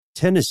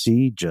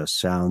Tennessee just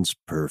sounds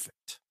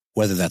perfect.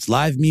 Whether that's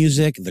live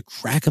music, the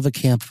crack of a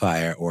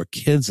campfire, or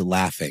kids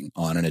laughing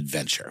on an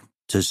adventure.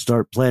 To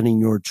start planning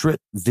your trip,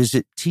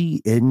 visit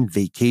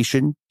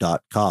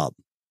tnvacation.com.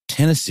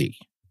 Tennessee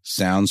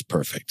sounds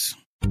perfect.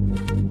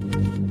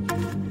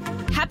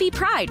 Happy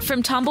Pride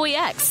from Tomboy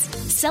X,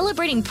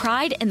 celebrating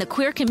pride and the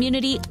queer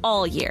community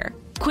all year.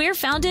 Queer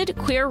founded,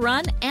 queer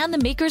run, and the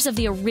makers of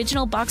the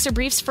original boxer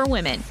briefs for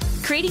women,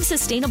 creating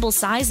sustainable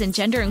size and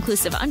gender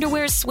inclusive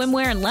underwear,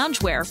 swimwear, and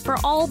loungewear for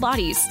all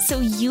bodies so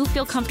you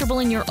feel comfortable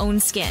in your own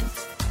skin.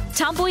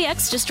 Tomboy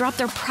X just dropped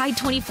their Pride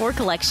 24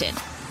 collection,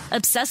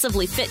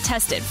 obsessively fit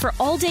tested for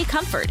all day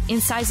comfort in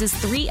sizes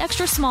 3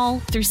 extra small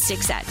through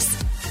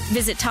 6X.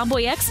 Visit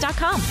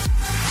tomboyx.com.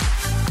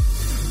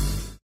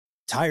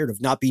 Tired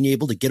of not being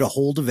able to get a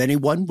hold of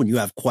anyone when you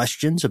have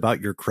questions about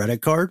your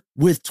credit card?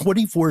 With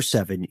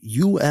 24/7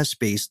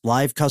 U.S.-based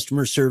live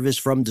customer service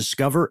from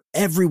Discover,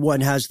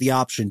 everyone has the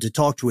option to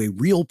talk to a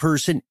real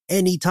person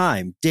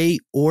anytime, day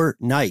or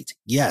night.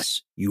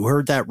 Yes, you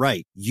heard that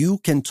right. You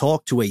can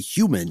talk to a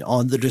human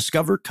on the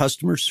Discover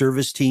customer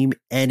service team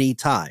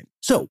anytime.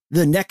 So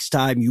the next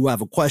time you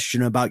have a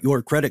question about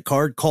your credit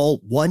card, call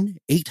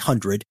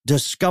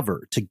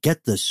 1-800-DISCOVER to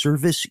get the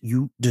service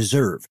you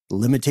deserve.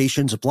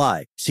 Limitations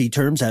apply. See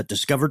terms at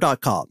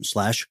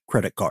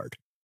discover.com/creditcard.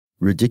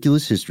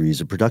 Ridiculous History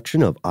is a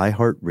production of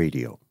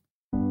iHeartRadio.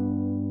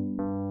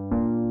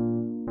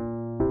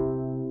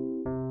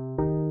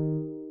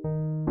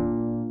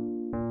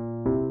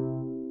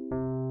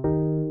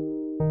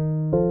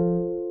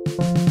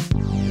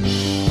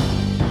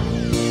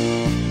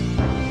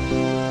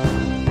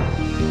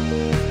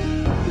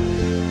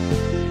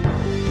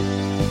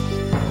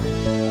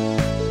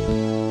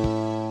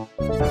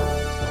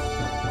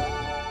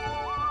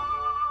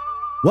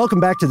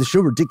 Welcome back to the show,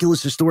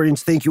 Ridiculous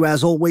Historians. Thank you,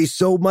 as always,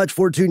 so much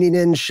for tuning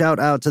in. Shout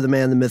out to the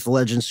man, the myth, the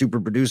legend, super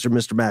producer,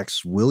 Mr.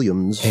 Max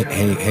Williams.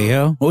 Hey,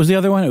 yo. What was the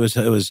other one? It was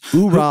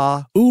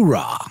Hoorah.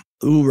 Hoorah.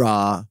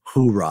 Hoorah,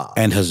 hoorah.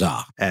 And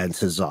huzzah. And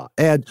huzzah.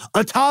 And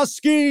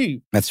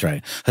Ataski! That's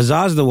right.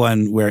 Huzzah is the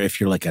one where if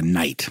you're like a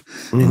knight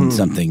in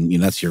something,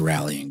 that's your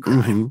rallying cry.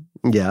 Mm-hmm.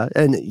 Yeah,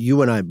 and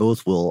you and I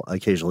both will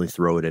occasionally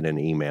throw it in an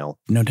email.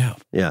 No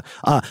doubt. Yeah.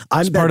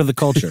 It's part of the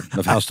culture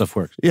of how stuff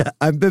works. Yeah,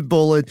 I'm Ben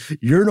Bolin.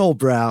 You're Noel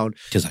Brown.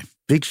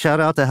 Big shout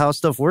out to How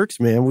Stuff Works,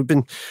 man. We've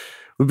been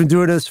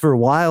doing this for a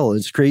while.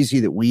 It's crazy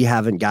that we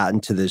haven't gotten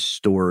to this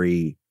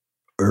story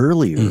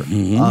earlier.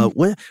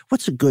 Mm-hmm.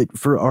 What's a good,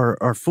 for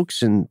our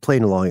folks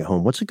playing along at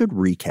home, what's a good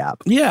recap?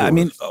 Yeah,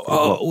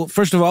 well,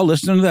 first of all,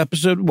 listen to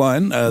episode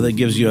 1. That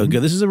gives you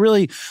this is a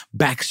really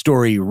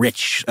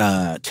backstory-rich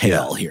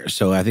tale here.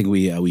 So I think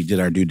we did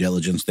our due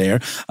diligence there,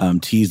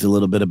 teased a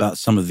little bit about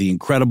some of the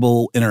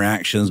incredible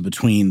interactions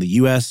between the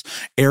U.S.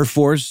 Air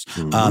Force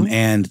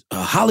and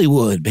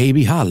Hollywood,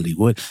 baby,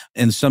 Hollywood,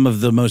 and some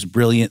of the most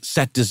brilliant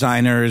set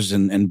designers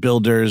and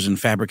builders and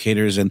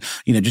fabricators and,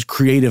 just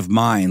creative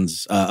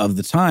minds of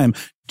the time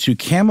to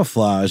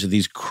camouflage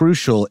these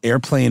crucial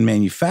airplane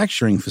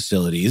manufacturing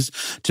facilities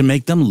to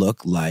make them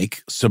look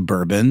like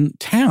suburban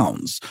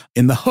towns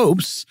in the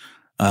hopes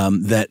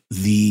that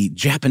the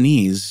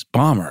Japanese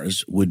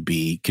bombers would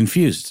be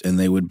confused and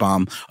they would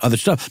bomb other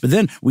stuff. But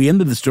then we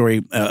ended the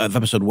story of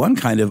episode 1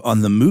 kind of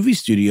on the movie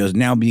studios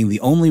now being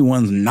the only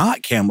ones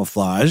not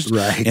camouflaged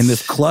in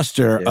this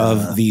cluster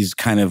of these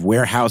kind of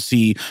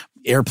warehousey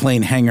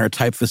airplane hangar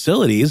type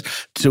facilities,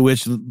 to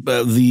which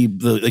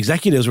the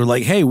executives were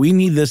like, hey, we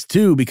need this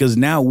too because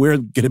now we're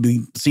going to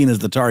be seen as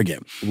the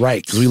target.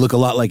 Right. Because we look a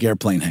lot like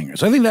airplane hangars.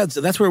 So I think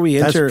that's where we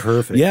enter. That's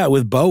perfect. Yeah,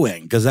 with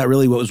Boeing, because that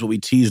really was what we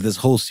teased this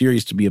whole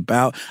series to be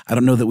about. I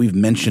don't know that we've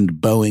mentioned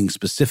Boeing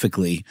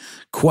specifically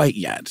quite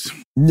yet.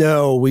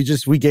 No, we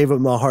gave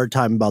them a hard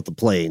time about the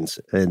planes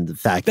and the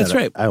fact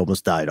that I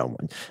almost died on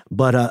one.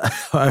 But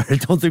I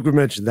don't think we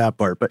mentioned that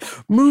part. But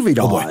moving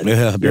on.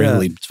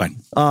 It's fine.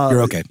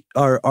 You're okay.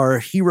 Our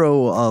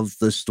hero of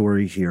the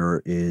story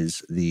here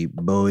is the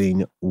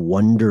Boeing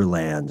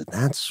Wonderland.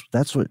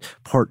 That's what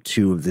part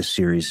 2 of this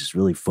series is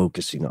really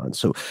focusing on.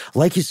 So,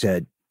 like you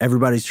said,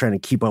 everybody's trying to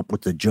keep up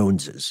with the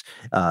Joneses.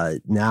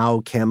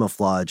 Now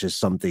camouflage is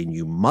something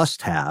you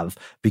must have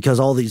because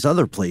all these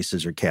other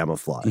places are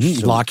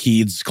camouflaged. So,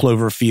 Lockheed's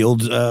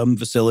Cloverfield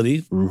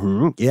facility.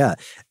 Yeah.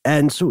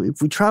 And so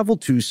if we travel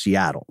to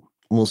Seattle,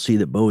 we'll see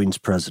that Boeing's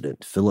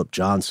president, Philip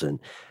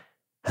Johnson,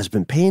 has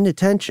been paying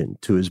attention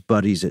to his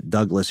buddies at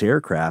Douglas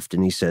Aircraft,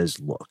 and he says,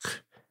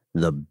 look,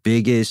 the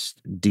biggest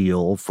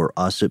deal for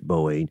us at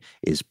Boeing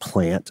is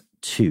Plant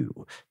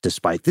 2.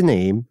 Despite the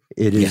name,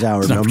 it is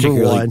our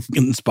number one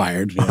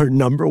inspired, our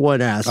number one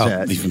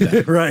asset.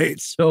 Right.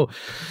 So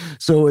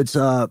it's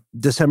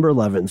December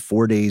 11th,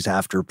 4 days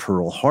after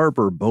Pearl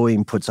Harbor.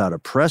 Boeing puts out a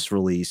press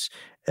release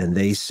and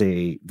they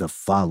say the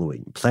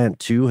following: Plant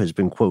 2 has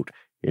been, quote,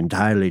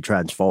 entirely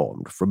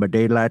transformed from a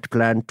daylight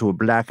plant to a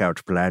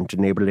blackout plant,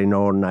 enabling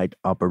all-night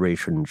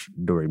operations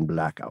during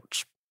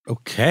blackouts.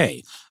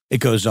 Okay. It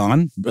goes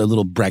on a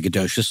little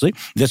braggadociously.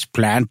 This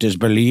plant is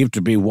believed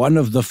to be one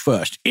of the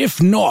first,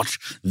 if not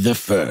the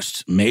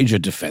first, major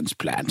defense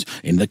plant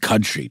in the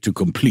country to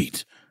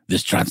complete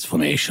this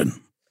transformation.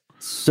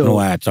 So I don't know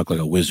why I talk like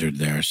a wizard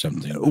there or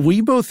something. We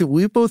both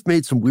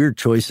made some weird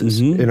choices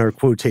in our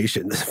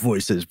quotation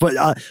voices,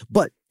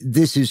 but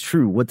this is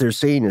true. What they're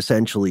saying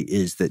essentially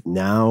is that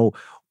now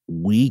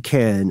we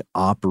can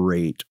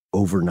operate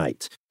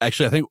overnight.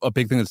 Actually, I think a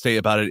big thing to say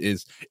about it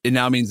is it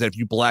now means that if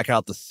you black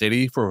out the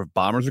city for if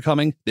bombers are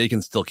coming, they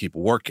can still keep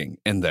working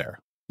in there.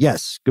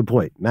 Yes, good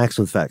point. Max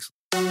with facts.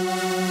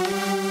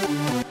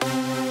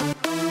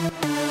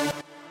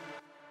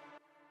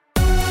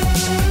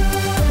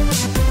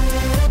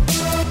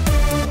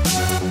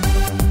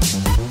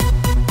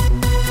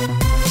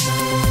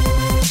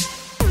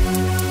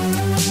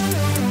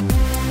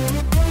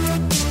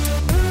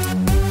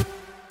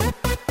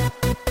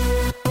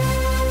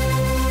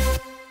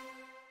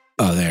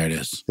 Oh, there it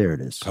is. There it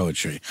is.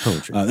 Poetry.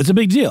 It's a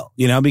big deal,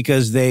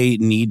 because they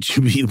need to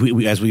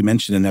be, as we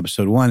mentioned in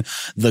episode 1,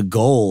 the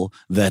goal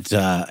that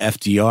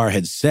FDR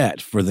had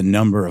set for the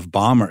number of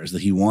bombers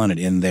that he wanted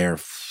in their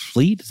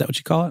fleet, is that what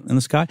you call it, in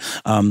the sky,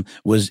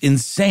 was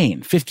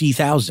insane.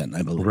 50,000,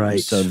 I believe. Right.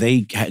 So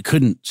they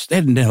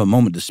didn't have a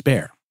moment to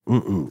spare.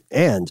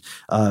 And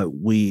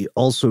we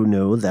also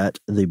know that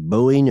the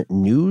Boeing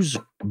News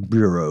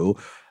Bureau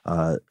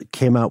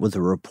came out with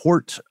a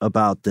report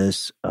about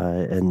this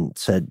and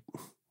said,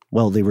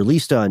 well, they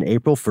released it on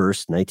April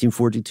 1st,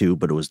 1942,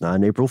 but it was not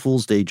an April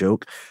Fool's Day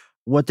joke.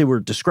 What they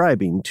were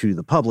describing to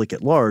the public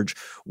at large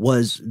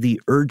was the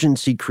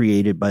urgency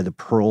created by the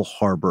Pearl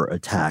Harbor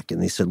attack.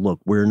 And they said, look,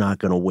 we're not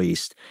going to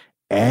waste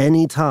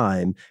any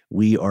time.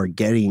 We are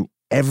getting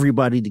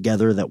everybody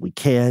together that we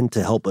can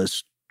to help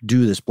us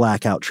do this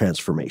blackout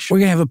transformation. We're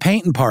going to have a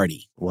painting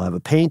party. We'll have a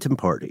painting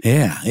party.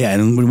 Yeah.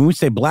 And when we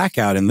say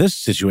blackout in this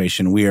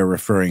situation, we are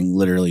referring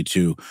literally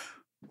to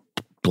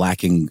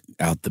blacking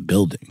out the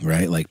building,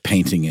 right? Like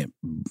painting it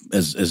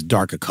as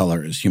dark a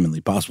color as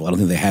humanly possible. I don't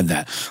think they had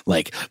that,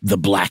 like the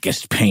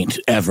blackest paint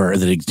ever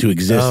to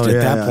exist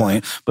at that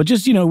point. But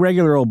just,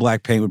 regular old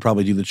black paint would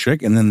probably do the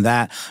trick. And then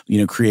that,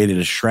 created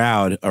a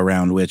shroud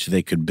around which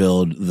they could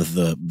build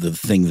the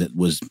thing that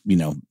was,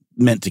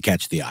 meant to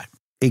catch the eye.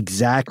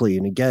 Exactly.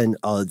 And again,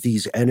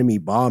 these enemy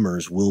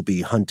bombers will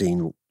be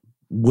hunting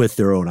with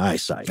their own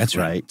eyesight. That's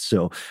right.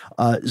 So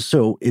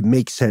it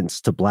makes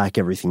sense to black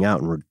everything out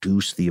and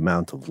reduce the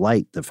amount of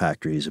light the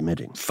factory is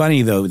emitting.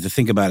 Funny, though, to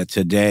think about it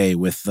today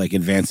with like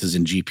advances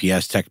in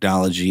GPS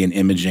technology and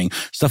imaging,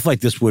 stuff like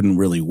this wouldn't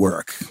really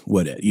work,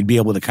 would it? You'd be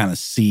able to kind of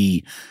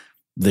see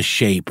the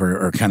shape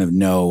or kind of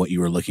know what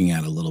you were looking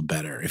at a little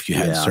better if you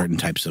had certain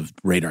types of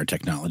radar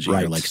technology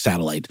or like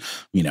satellite,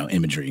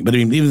 imagery. But I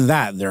mean, even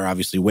that, there are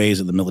obviously ways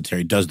that the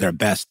military does their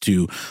best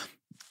to,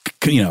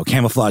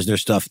 camouflage their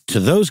stuff to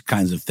those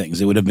kinds of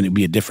things. It'd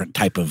be a different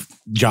type of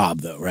job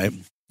though, right?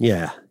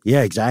 Yeah,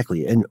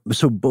 exactly. And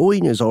so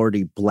Boeing is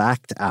already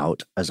blacked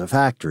out as a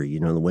factory.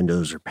 The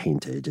windows are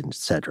painted and et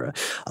cetera.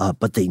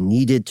 But they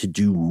needed to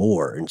do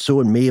more. And so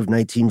in May of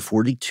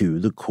 1942,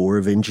 the Corps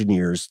of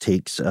Engineers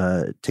takes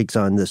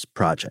on this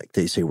project.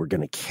 They say, we're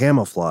going to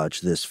camouflage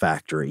this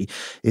factory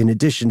in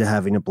addition to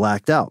having it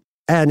blacked out.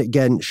 And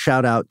again,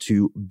 shout out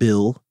to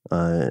Bill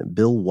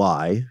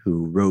Y.,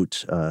 who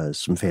wrote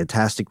some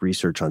fantastic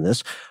research on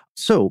this.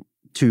 So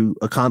to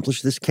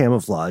accomplish this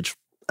camouflage,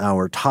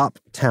 our top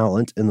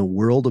talent in the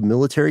world of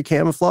military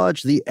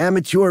camouflage, the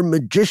amateur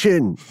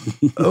magician,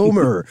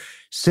 Omer,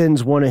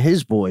 sends one of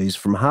his boys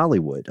from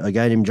Hollywood, a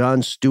guy named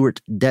John Stewart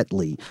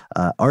Detley,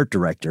 art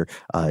director.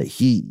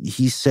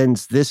 He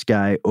sends this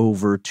guy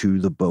over to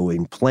the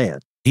Boeing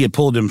plant. He had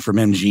pulled him from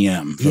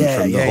MGM, from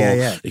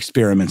the whole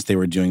experiments they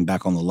were doing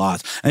back on the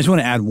lots. I just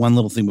want to add one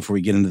little thing before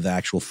we get into the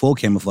actual full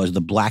camouflage. The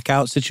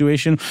blackout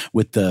situation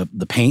with the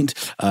paint,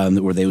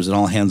 where they was an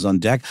all hands on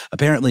deck.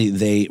 Apparently,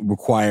 they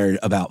required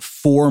about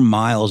 4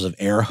 miles of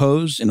air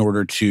hose in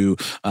order to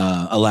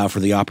allow for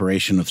the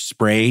operation of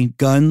spray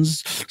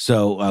guns.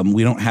 So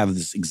we don't have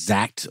this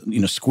exact,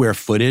 square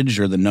footage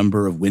or the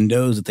number of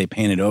windows that they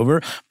painted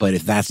over. But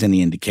if that's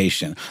any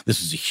indication,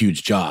 this is a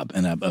huge job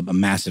and a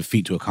massive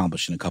feat to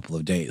accomplish in a couple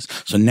of days.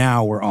 So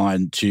now we're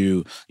on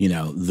to,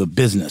 the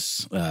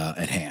business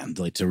at hand,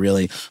 like to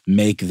really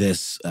make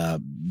this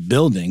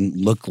building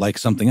look like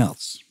something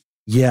else.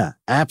 Yeah,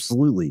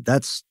 absolutely.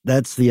 That's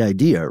the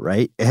idea,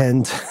 right?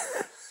 And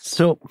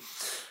so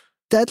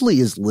Detley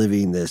is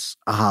living this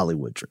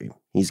Hollywood dream.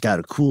 He's got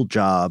a cool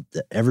job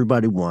that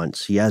everybody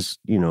wants. He has,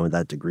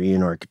 that degree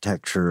in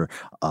architecture.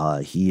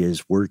 He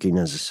is working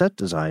as a set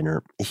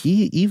designer.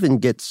 He even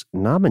gets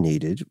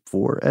nominated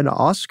for an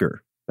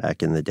Oscar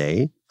back in the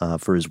day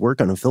for his work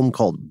on a film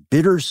called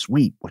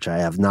Bittersweet, which I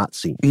have not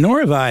seen.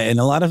 Nor have I. And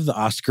a lot of the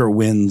Oscar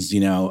wins,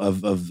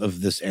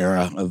 of this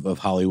era of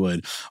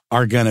Hollywood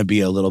are going to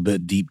be a little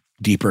bit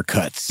deeper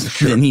cuts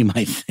than you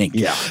might think.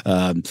 Yeah.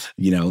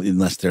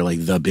 Unless they're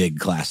like the big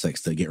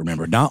classics that get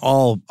remembered. Not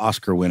all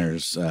Oscar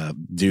winners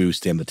do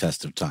stand the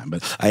test of time,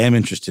 but I am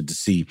interested to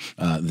see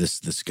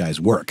this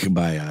guy's work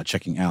by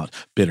checking out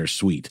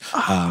Bittersweet.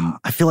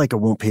 I feel like I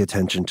won't pay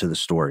attention to the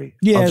story.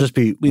 Yeah, I'll just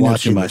be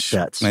watching the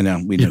sets. I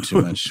know. We know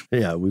too much.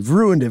 Yeah, we've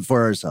ruined it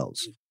for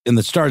ourselves. And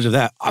the stars of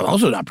that, I'm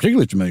also not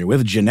particularly familiar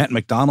with, Jeanette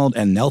MacDonald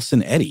and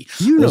Nelson Eddy.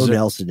 You know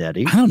Nelson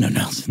Eddy. I don't know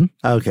Nelson.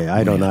 Okay,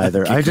 I don't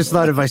either. I just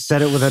thought if I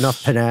said it with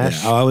enough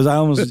panache. Yeah, you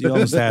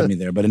almost had me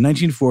there. But in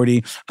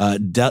 1940,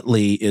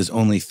 Dudley is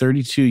only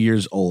 32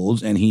 years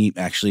old, and he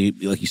actually,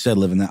 like you said,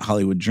 living that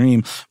Hollywood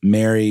dream,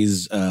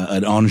 marries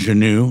an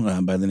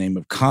ingenue by the name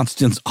of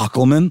Constance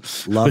Ockelman.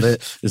 Love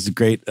it. It's a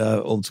great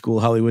old school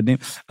Hollywood name.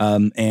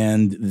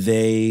 And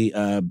they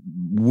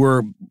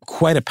were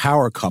quite a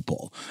power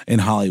couple in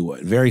Hollywood.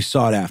 Very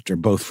sought after,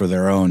 both for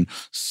their own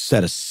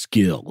set of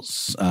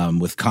skills,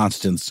 with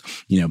Constance,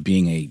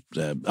 being a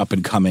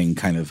up-and-coming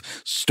kind of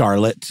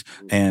starlet,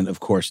 and, of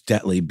course,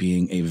 Dudley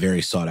being a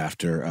very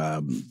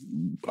sought-after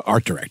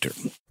art director.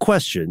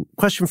 Question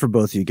for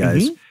both of you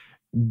guys.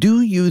 Mm-hmm.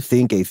 Do you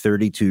think a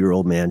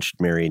 32-year-old man should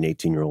marry an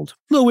 18-year-old?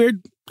 A little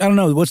weird. I don't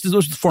know. What's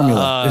the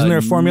formula? Isn't there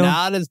a formula?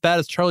 Not as bad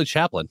as Charlie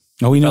Chaplin.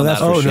 Oh, we know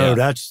that's for sure. No,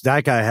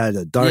 that guy had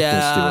a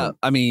darkness to him.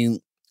 I mean,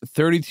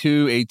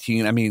 32,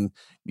 18, I mean,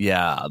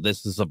 yeah,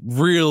 this is a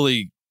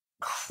really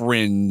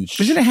cringe.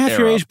 Isn't it half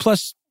your age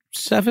plus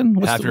 7?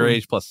 Half your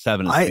age plus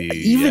 7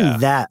 is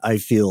that I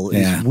feel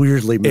is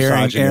weirdly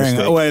misogynistic.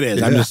 It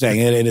is. I'm just saying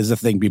it is a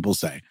thing people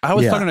say. I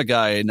was talking to a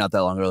guy not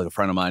that long ago, like a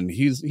friend of mine.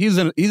 He's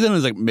in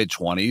his like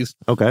mid-20s.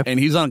 Okay. And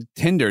he's on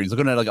Tinder. He's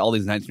looking at like all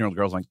these 19-year-old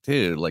girls. I'm like,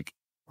 dude, like,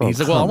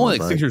 he's like, well, I'm only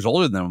like 6 years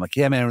older than them. I'm like,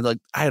 yeah, man. We're like,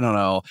 I don't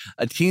know.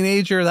 A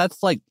teenager,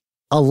 that's like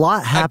a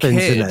lot happens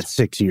in that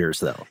 6 years,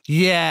 though.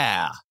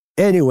 Yeah.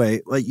 Anyway,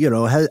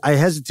 I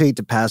hesitate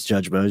to pass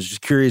judgment. I was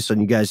just curious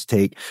on you guys'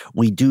 take.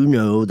 We do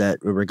know that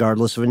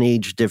regardless of an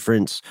age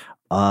difference,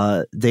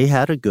 they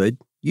had a good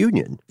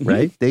union,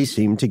 right? Mm-hmm. They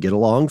seemed to get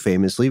along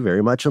famously,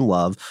 very much in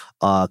love.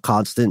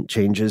 Constance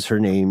changes her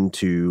name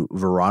to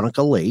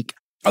Veronica Lake.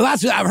 Oh,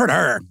 I've heard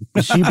her.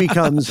 She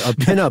becomes a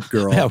pinup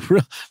girl.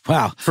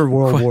 Wow. For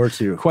World War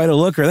II. Quite a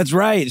looker. That's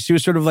right. She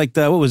was sort of like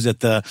the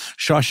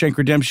Shawshank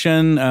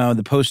Redemption,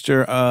 the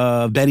poster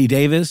of Betty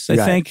Davis, I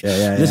think.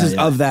 This is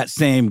of that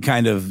same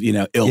kind of,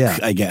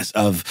 ilk, I guess,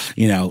 of,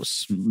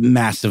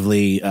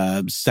 massively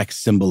sex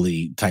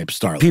symbol-y type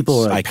starlets.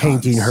 People are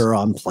painting her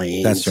on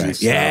planes. That's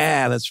right.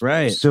 Yeah, that's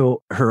right.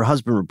 So her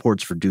husband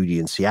reports for duty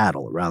in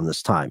Seattle around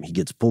this time. He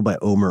gets pulled by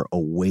Omer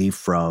away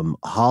from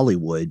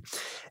Hollywood.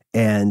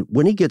 And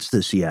when he gets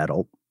to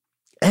Seattle,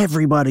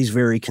 everybody's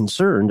very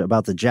concerned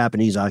about the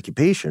Japanese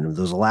occupation of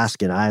those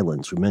Alaskan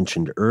islands we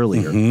mentioned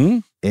earlier. Mm-hmm.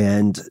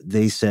 And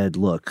they said,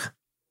 look,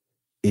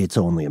 it's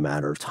only a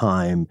matter of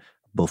time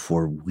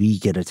before we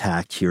get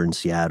attacked here in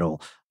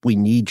Seattle. We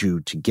need you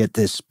to get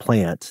this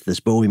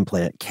Boeing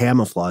plant,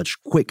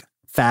 camouflaged quick,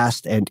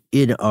 fast, and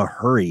in a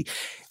hurry.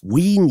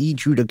 We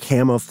need you to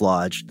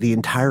camouflage the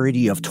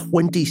entirety of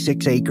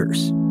 26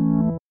 acres.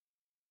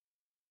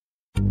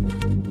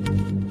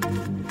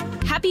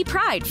 Happy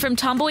Pride from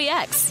Tomboy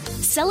X,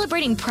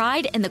 celebrating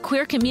pride and the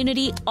queer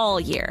community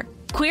all year.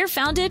 Queer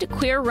founded,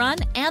 queer run,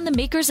 and the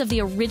makers of the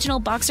original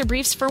boxer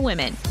briefs for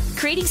women,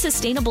 creating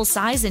sustainable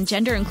size and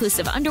gender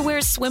inclusive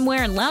underwear, swimwear,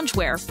 and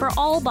loungewear for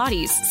all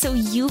bodies so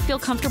you feel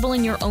comfortable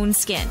in your own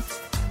skin.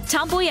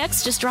 Tomboy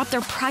X just dropped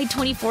their Pride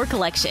 24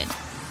 collection.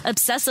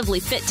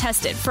 Obsessively fit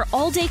tested for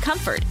all day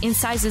comfort in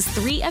sizes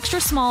 3 extra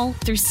small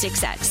through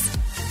 6X.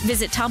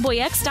 Visit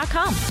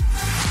tomboyx.com.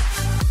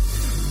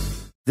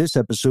 This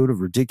episode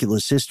of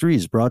Ridiculous History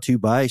is brought to you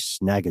by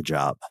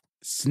Snagajob.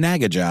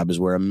 Snagajob is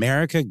where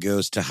America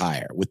goes to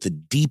hire, with the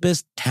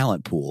deepest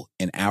talent pool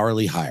in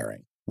hourly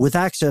hiring. With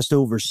access to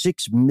over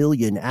 6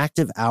 million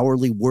active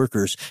hourly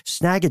workers,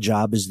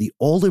 Snagajob is the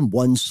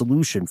all-in-one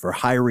solution for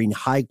hiring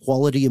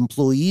high-quality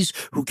employees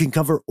who can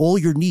cover all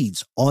your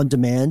needs on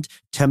demand,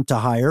 temp to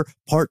hire,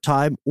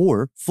 part-time,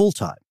 or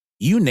full-time.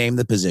 You name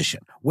the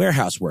position: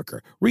 warehouse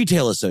worker,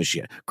 retail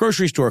associate,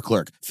 grocery store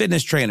clerk,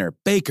 fitness trainer,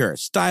 baker,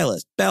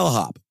 stylist,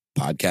 bellhop,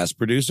 podcast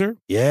producer.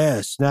 Yeah,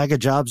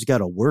 Snagajob's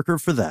got a worker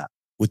for that.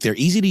 With their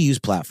easy-to-use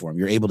platform,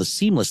 you're able to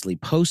seamlessly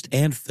post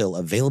and fill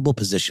available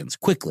positions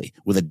quickly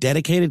with a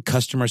dedicated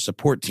customer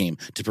support team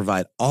to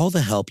provide all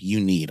the help you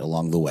need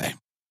along the way.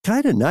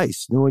 Kind of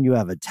nice knowing you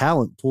have a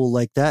talent pool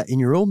like that in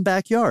your own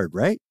backyard,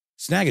 right?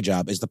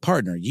 Snagajob is the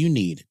partner you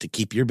need to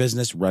keep your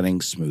business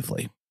running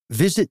smoothly.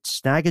 Visit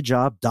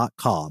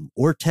snagajob.com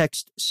or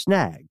text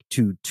SNAG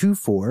to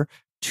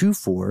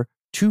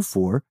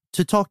 242424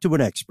 to talk to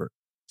an expert.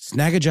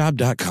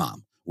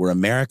 Snagajob.com, where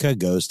America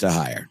goes to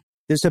hire.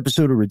 This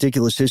episode of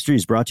Ridiculous History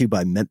is brought to you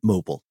by Mint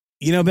Mobile.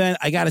 You know, Ben,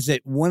 I got to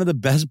say, one of the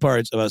best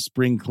parts about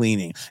spring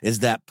cleaning is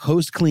that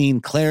post-clean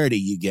clarity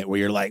you get where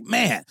you're like,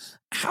 man,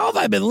 how have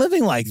I been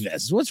living like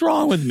this? What's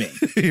wrong with me?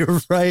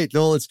 You're right,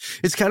 Noel.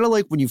 It's kind of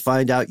like when you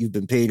find out you've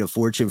been paying a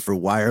fortune for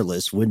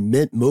wireless when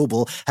Mint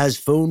Mobile has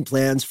phone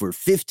plans for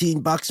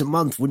 $15 a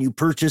month when you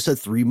purchase a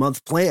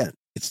 3-month plan.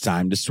 It's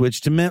time to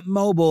switch to Mint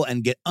Mobile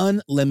and get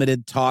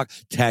unlimited talk,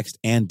 text,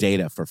 and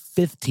data for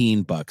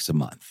 $15 a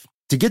month.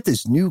 To get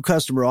this new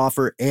customer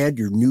offer and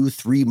your new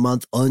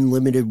 3-month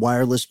unlimited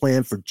wireless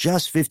plan for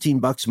just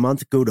 $15 a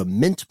month, go to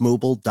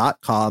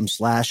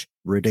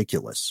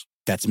mintmobile.com/ridiculous.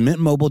 That's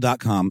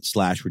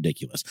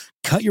mintmobile.com/ridiculous.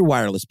 Cut your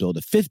wireless bill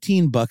to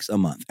 $15 a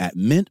month at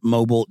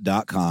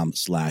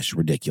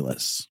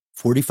mintmobile.com/ridiculous.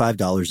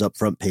 $45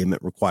 upfront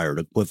payment required,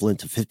 equivalent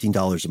to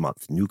 $15 a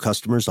month. New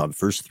customers on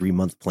first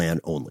 3-month plan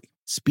only.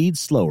 Speed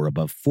slower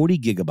above 40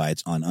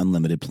 gigabytes on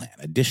unlimited plan.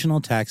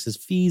 Additional taxes,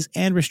 fees,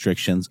 and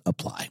restrictions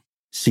apply.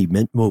 See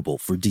Mint Mobile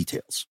for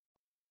details.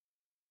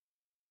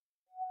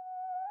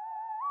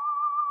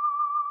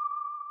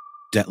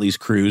 Detley's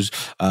crews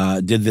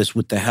did this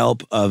with the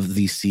help of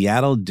the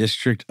Seattle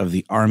District of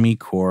the Army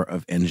Corps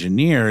of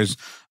Engineers.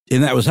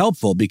 And that was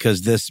helpful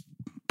because this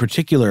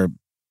particular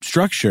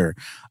structure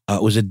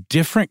was a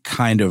different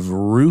kind of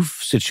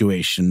roof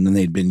situation than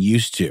they'd been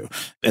used to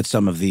at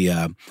some of the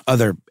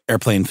other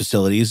airplane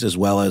facilities, as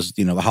well as,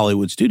 the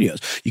Hollywood studios.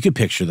 You could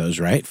picture those,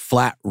 right?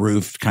 Flat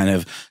roofed, kind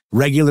of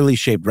regularly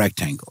shaped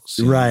rectangles.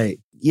 Right.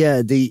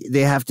 Yeah, they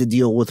have to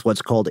deal with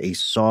what's called a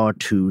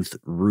sawtooth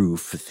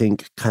roof.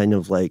 Think kind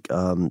of like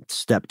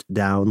stepped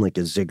down like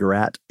a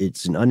ziggurat.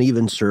 It's an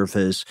uneven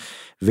surface,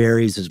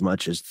 varies as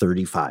much as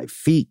 35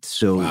 feet.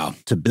 So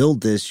to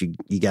build this,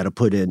 you got to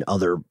put in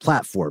other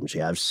platforms.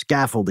 You have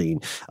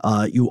scaffolding.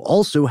 You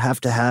also have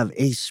to have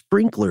a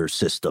sprinkler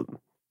system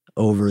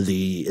over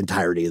the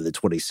entirety of the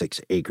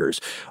 26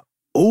 acres.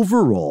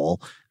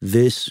 Overall,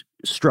 this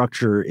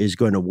structure is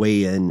going to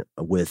weigh in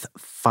with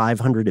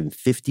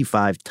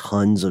 555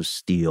 tons of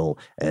steel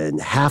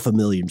and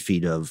 500,000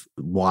 feet of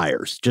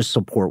wires, just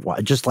support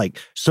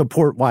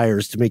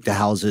wires to make the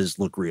houses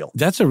look real.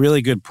 That's a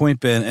really good point,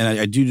 Ben. And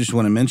I do just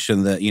want to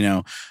mention that,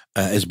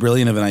 as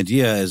brilliant of an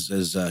idea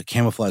as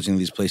camouflaging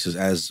these places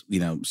as,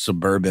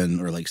 suburban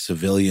or like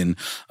civilian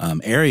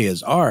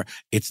areas are,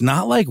 it's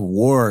not like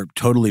war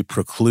totally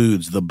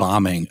precludes the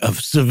bombing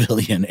of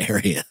civilian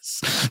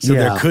areas. So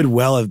there could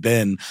well have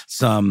been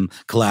some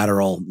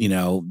collateral,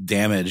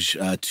 damage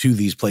to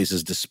these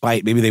places,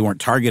 despite maybe they weren't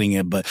targeting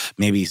it, but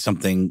maybe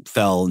something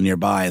fell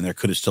nearby and there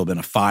could have still been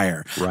a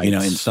fire,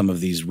 in some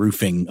of these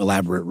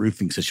elaborate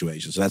roofing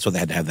situations. So that's why they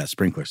had to have that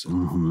sprinkler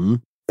system. Mm-hmm.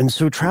 And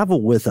so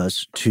travel with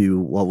us to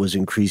what was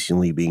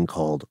increasingly being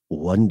called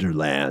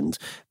Wonderland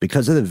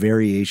because of the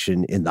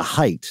variation in the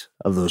height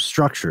of those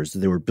structures that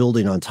they were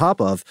building on top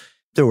of.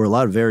 There were a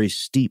lot of very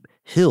steep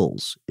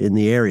hills in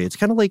the area. It's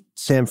kind of like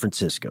San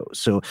Francisco.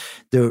 So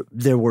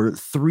there were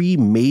 3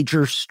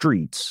 major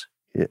streets,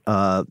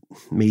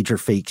 major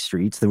fake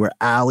streets. There were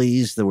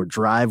alleys, there were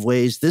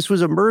driveways. This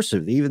was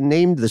immersive. They even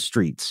named the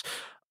streets.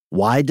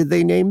 Why did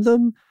they name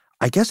them?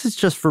 I guess it's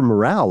just for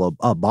morale.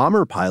 A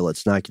bomber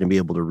pilot's not going to be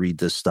able to read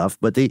this stuff,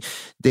 but they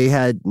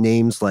had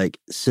names like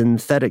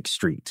Synthetic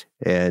Street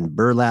and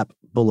Burlap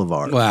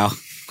Boulevard. Wow.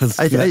 That's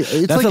like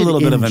a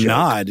little bit of a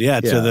nod,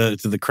 to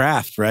the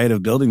craft, right,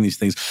 of building these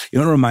things. It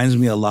reminds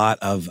me a lot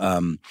of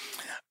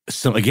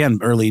so again,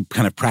 early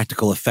kind of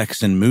practical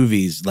effects in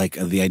movies, like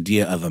the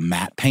idea of a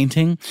matte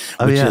painting,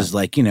 which is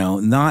like,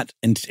 not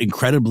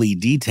incredibly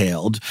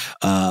detailed,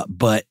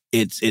 but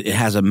it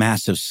has a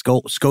massive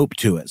scope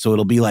to it. So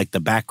it'll be like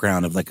the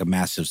background of like a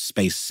massive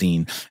space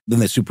scene. Then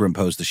they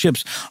superimpose the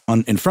ships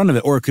in front of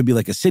it, or it could be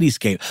like a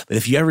cityscape. But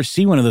if you ever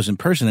see one of those in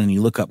person and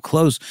you look up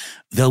close,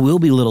 there will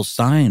be little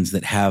signs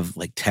that have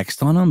like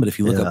text on them. But if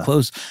you look up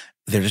close,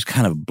 they're just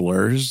kind of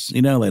blurs,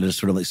 like it's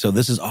sort of like, so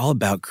this is all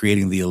about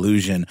creating the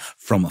illusion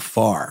from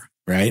afar,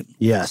 right?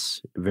 Yes,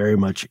 very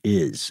much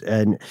is.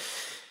 And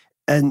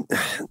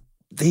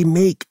they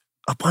make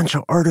a bunch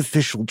of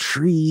artificial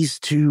trees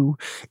too.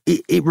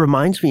 It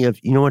reminds me of,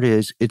 what it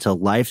is? It's a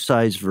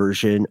life-size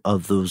version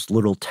of those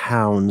little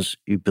towns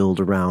you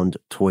build around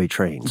toy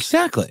trains.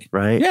 Exactly.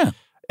 Right? Yeah.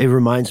 It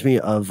reminds me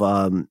of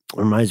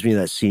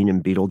that scene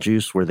in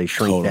Beetlejuice where they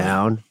shrink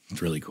down.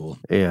 It's really cool.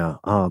 Yeah.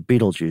 Oh,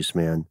 Beetlejuice,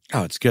 man.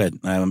 Oh, it's good.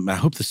 I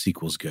hope the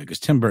sequel's good because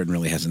Tim Burton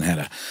really hasn't had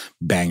a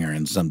banger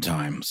in some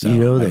time.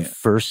 So the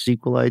first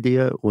sequel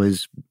idea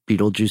was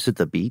Beetlejuice at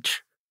the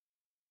beach.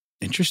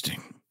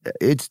 Interesting.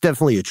 It's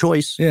definitely a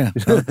choice. Yeah.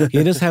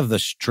 He does have the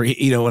straight,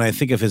 when I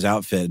think of his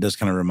outfit, it does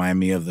kind of remind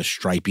me of the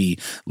stripy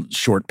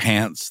short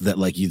pants that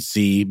like you'd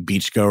see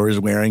beachgoers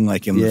wearing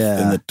like in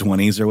the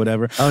 20s or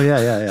whatever. Oh,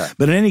 yeah.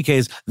 But in any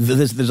case,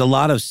 there's a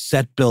lot of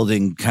set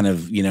building kind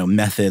of,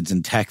 methods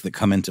and tech that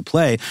come into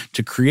play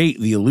to create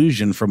the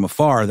illusion from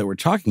afar that we're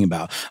talking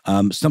about.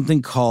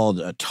 Something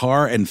called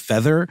tar and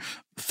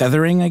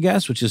feathering, I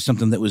guess, which is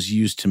something that was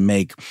used to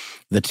make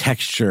the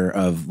texture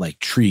of like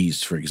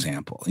trees, for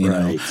example,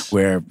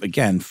 where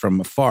again, from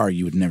afar,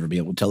 you would never be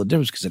able to tell the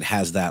difference because it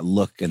has that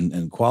look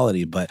and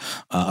quality, but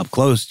up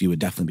close, you would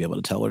definitely be able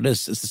to tell what it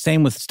is. It's the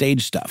same with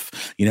stage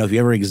stuff. If you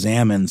ever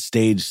examine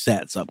stage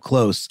sets up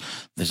close,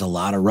 there's a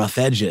lot of rough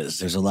edges.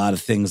 There's a lot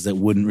of things that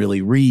wouldn't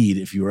really read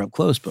if you were up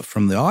close, but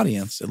from the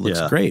audience, it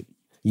looks great.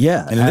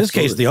 Yeah. And in this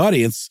case, the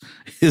audience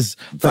is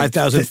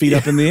 5,000 feet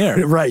up in the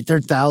air. Right.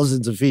 They're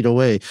thousands of feet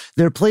away.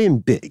 They're playing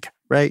big,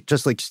 right?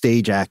 Just like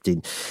stage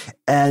acting.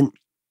 And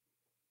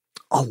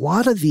a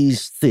lot of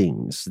these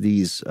things,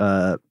 these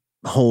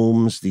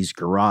homes, these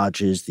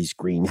garages, these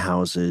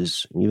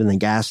greenhouses, even the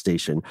gas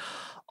station,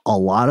 a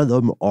lot of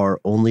them are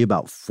only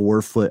about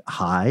 4 foot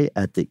high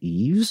at the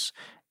eaves.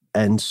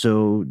 And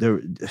so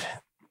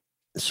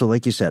So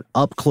like you said,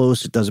 up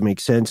close, it doesn't make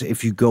sense.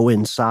 If you go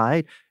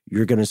inside,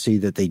 you're going to see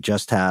that they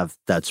just have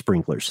that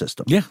sprinkler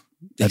system. Yeah,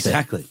 That's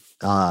exactly.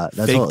 That's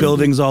Fake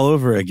buildings all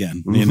over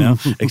again,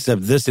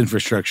 except this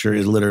infrastructure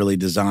is literally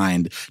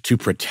designed to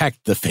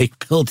protect the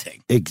fake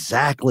building.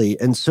 Exactly.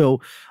 And so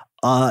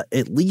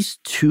at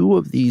least 2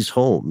 of these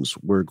homes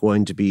were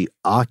going to be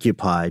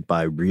occupied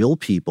by real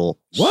people.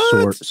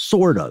 What?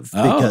 Sort of.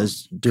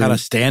 Because kind of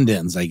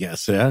stand-ins, I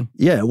guess, yeah?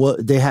 Yeah, well,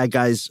 they had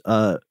guys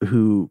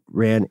who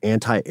ran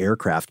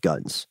anti-aircraft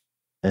guns.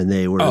 And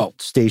they were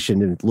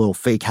stationed in little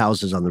fake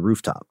houses on the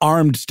rooftop.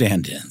 Armed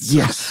stand-ins.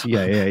 Yes.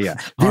 Yeah. They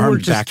Armed were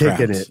just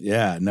kicking it.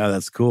 Yeah, no,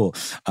 that's cool.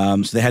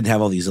 So they had to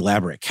have all these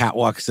elaborate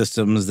catwalk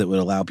systems that would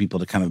allow people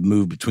to kind of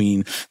move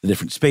between the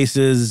different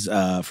spaces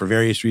for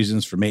various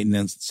reasons, for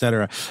maintenance, et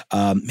cetera.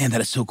 Man,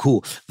 that is so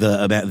cool,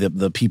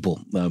 the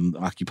people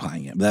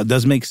occupying it. That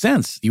does make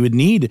sense. You would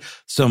need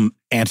some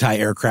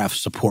anti-aircraft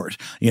support,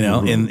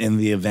 in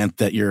the event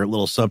that your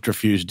little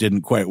subterfuge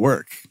didn't quite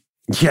work.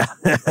 Yeah.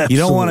 You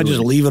don't want to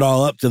just leave it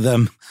all up to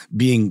them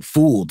being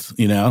fooled,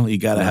 You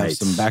got to have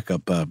some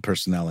backup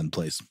personnel in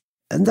place.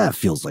 And that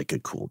feels like a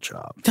cool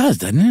job. It does,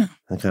 doesn't it?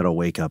 I got to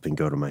wake up and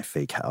go to my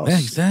fake house. Yeah,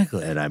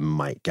 exactly. And I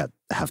might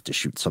have to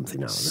shoot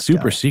something out of the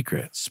Super sky.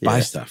 secret spy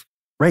stuff.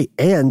 Right.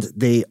 And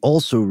they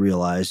also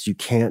realized you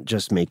can't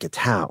just make a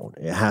town.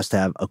 It has to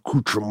have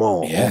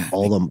accoutrement,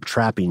 all the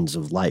trappings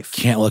of life.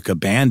 Can't look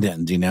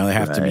abandoned, There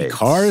have to be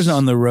cars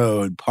on the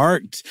road,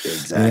 parked,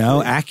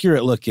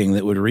 accurate looking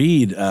that would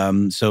read.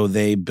 So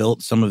they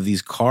built some of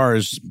these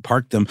cars,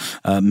 parked them,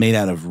 made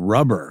out of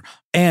rubber.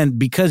 And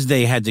because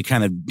they had to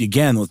kind of,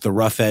 again, with the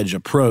rough edge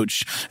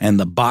approach and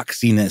the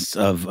boxiness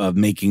of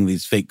making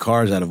these fake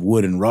cars out of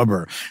wood and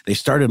rubber, they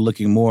started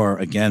looking more,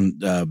 again,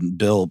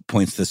 Bill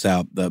points this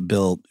out,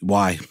 Bill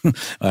Y,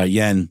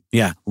 Yen,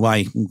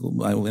 Y,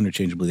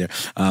 interchangeably there,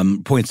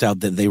 points out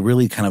that they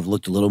really kind of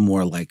looked a little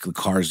more like the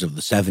cars of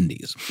the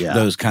 70s. Yeah.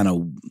 Those kind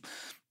of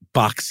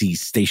boxy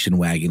station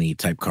wagon-y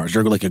type cars.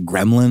 Or like a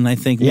Gremlin, I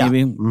think,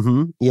 maybe.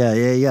 Mm-hmm.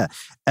 Yeah.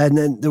 And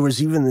then there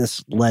was even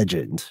this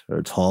legend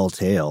or tall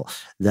tale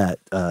that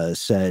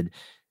said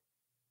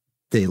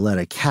they let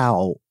a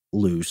cow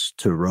loose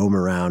to roam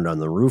around on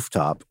the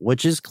rooftop,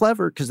 which is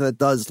clever because that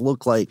does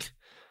look like,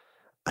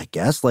 I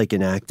guess, like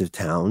an active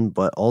town.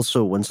 But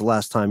also, when's the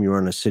last time you were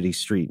on a city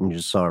street and you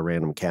just saw a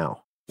random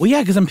cow? Well,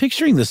 yeah, because I'm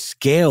picturing the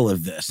scale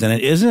of this, and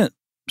it isn't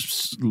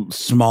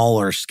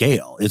smaller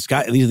scale. It's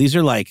got, these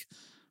are like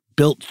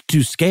built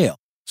to scale.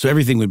 So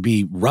everything would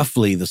be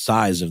roughly the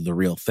size of the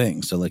real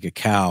thing. So like a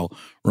cow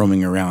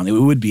roaming around, it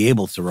would be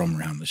able to roam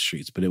around the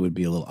streets, but it would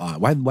be a little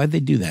odd. Why'd they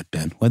do that,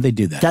 Ben? Why'd they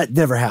do that? That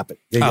never happened.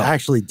 They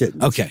actually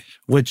didn't. Okay.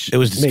 Which it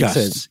was discussed.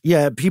 Makes sense.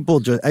 Yeah, people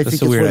just, I think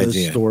it's one of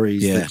those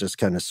stories that just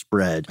kind of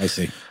spread. I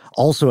see.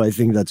 Also, I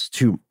think that's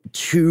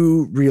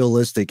too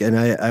realistic. And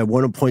I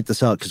want to point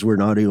this out because we're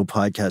an audio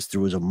podcast.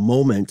 There was a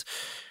moment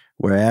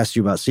where I asked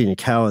you about seeing a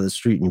cow on the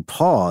street and you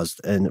paused.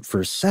 And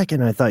for a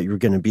second, I thought you were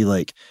going to be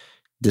like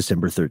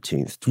December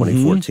 13th,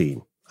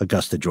 2014,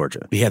 Augusta,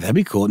 Georgia. Yeah, that'd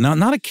be cool.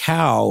 Not a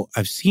cow.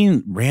 I've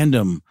seen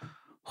random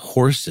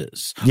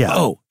horses. Yeah.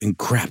 Oh, and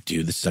crap,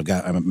 dude.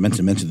 I meant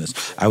to mention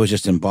this. I was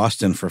just in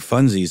Boston for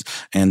funsies,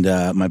 and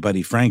my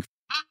buddy Frank,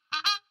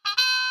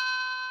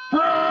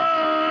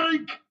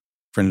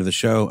 friend of the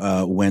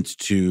show, went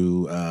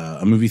to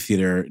a movie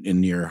theater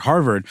near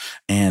Harvard,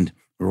 and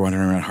we were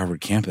wandering around Harvard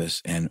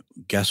campus, and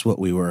guess what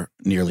we were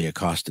nearly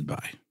accosted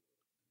by?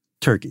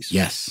 Turkeys.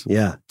 Yes.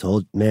 Yeah.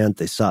 Man,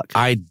 they suck.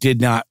 I did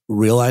not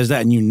realize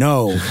that. And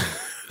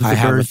I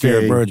have a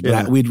fear of birds, but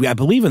I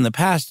believe in the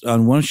past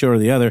on one show or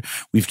the other,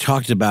 we've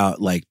talked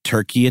about like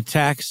turkey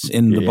attacks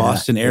in the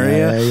Boston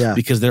area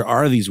because there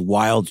are these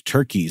wild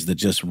turkeys that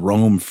just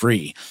roam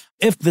free.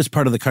 If this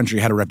part of the country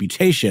had a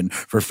reputation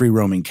for free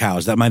roaming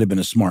cows, that might have been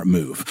a smart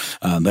move.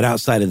 But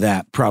outside of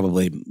that,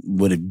 probably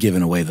would have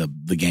given away the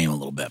game a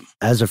little bit.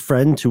 As a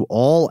friend to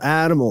all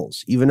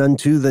animals, even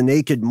unto the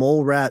naked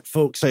mole rat,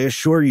 folks, I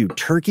assure you,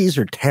 turkeys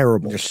are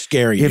terrible. They're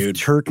scary, dude.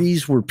 If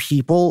turkeys were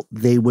people,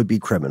 they would be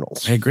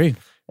criminals. I agree.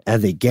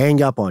 And they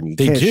gang up on you.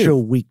 They can't show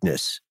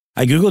weakness.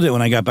 I Googled it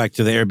when I got back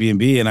to the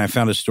Airbnb, and I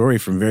found a story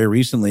from very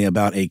recently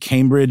about a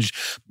Cambridge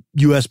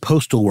U.S.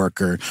 postal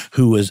worker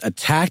who was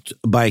attacked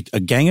by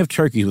a gang of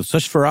turkeys with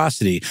such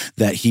ferocity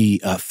that he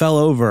fell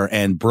over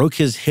and broke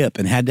his hip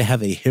and had to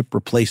have a hip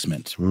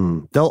replacement.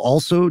 They'll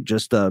also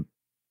just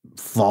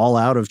fall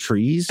out of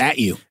trees at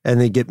you,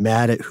 and they get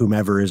mad at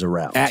whomever is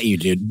around. At you,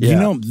 dude.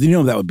 Yeah. You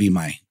know that would be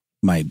my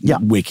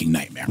waking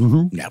nightmare.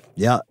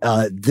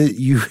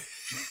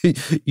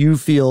 You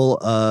feel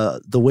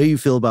the way you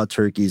feel about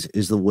turkeys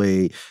is the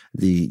way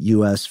the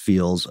U.S.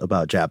 feels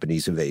about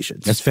Japanese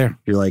invasions. That's fair.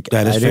 You're like,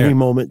 at any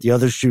moment, the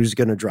other shoe's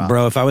going to drop.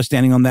 Bro, if I was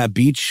standing on that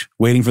beach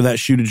waiting for that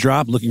shoe to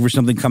drop, looking for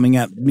something coming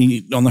at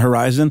me on the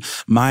horizon,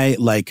 my,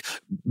 like,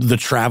 the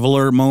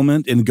traveler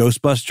moment in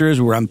Ghostbusters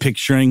where I'm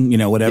picturing,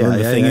 whatever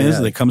the thing is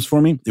that comes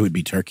for me, it would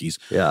be turkeys.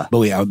 Yeah.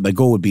 But my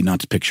goal would be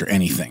not to picture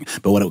anything.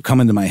 But what would come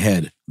into my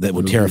head, that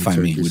would terrify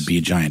me would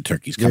be giant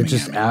turkeys coming. They're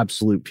just at me.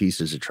 absolute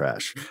pieces of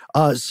trash.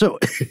 So,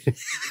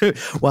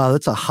 wow,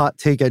 that's a hot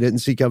take I didn't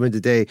see coming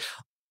today.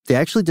 They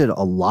actually did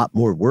a lot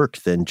more work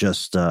than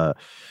just what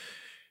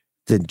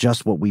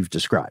we've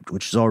described,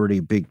 which is already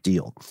a big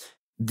deal.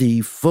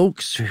 The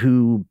folks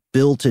who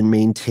built and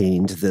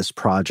maintained this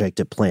project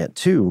at Plant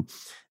 2,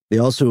 they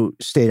also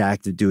stayed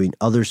active doing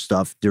other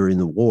stuff during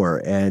the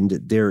war. And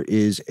there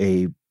is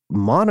a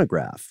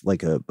monograph,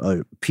 like a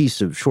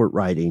piece of short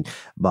writing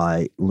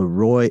by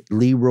Leroy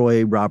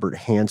Robert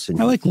Hansen.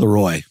 I like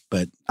Leroy,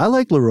 but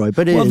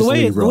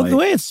the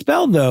way it's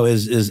spelled though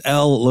is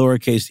L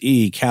lowercase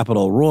e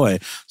capital Roy.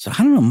 So I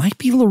don't know, it might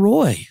be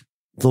Leroy.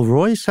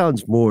 Leroy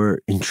sounds more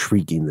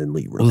intriguing than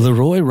Leroy.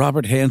 Leroy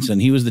Robert Hansen,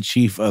 he was the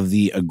chief of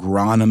the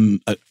agronomy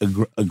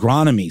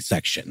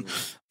section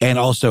and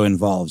also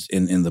involved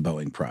in the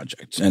Boeing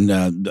project. And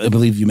I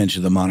believe you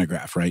mentioned the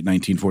monograph, right?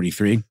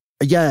 1943?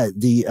 Yeah,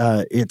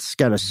 it's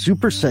got a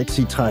super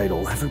sexy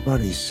title.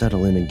 Everybody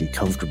settle in and get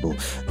comfortable.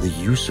 The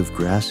use of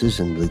grasses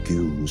and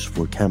legumes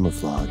for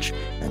camouflage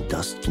and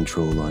dust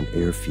control on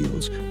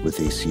airfields with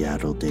a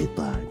Seattle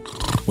dateline.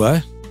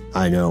 What?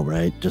 I know,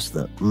 right? Just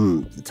the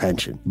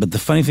tension. But the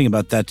funny thing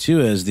about that,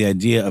 too, is the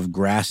idea of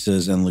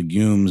grasses and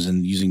legumes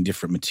and using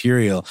different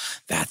material.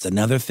 That's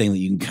another thing that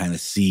you can kind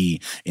of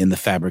see in the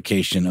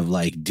fabrication of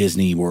like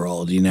Disney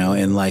World,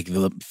 and like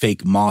the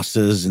fake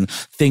mosses and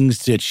things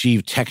to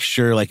achieve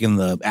texture, like in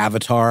the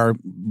Avatar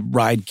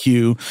ride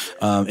queue.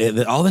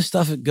 All this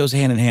stuff, it goes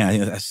hand in hand. I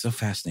think that's so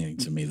fascinating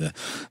to me,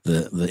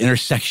 the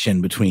intersection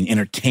between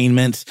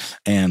entertainment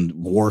and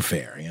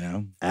warfare,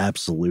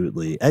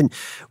 Absolutely. And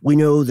we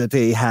know that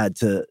they had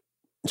to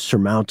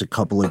surmount a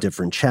couple of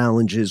different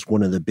challenges.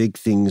 One of the big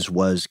things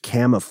was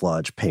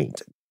camouflage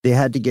paint. They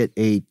had to get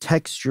a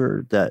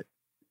texture that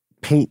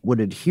paint would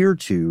adhere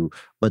to,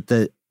 but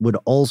that would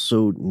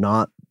also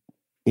not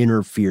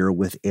interfere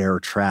with air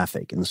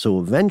traffic. And so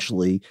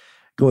eventually,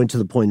 going to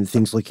the point of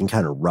things looking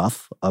kind of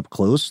rough up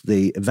close,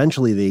 they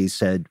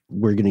said,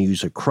 we're going to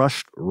use a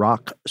crushed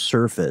rock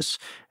surface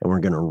and we're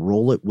going to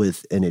roll it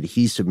with an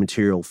adhesive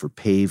material for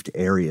paved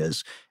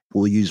areas.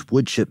 We'll use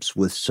wood chips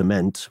with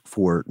cement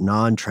for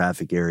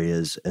non-traffic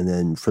areas. And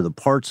then for the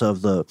parts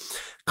of the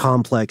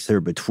complex that are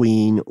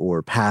between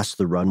or past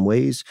the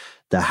runways,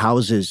 the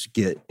houses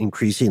get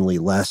increasingly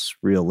less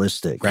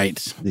realistic. Right.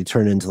 They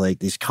turn into like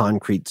these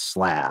concrete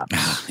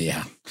slabs.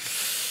 Yeah.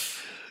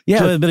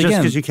 Yeah, but again, just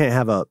because you can't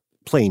have a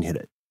plane hit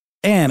it.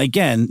 And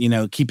again,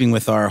 keeping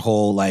with our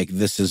whole, like,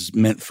 this is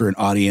meant for an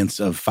audience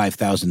of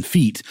 5,000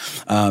 feet,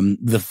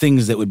 the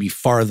things that would be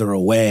farther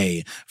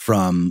away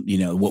from,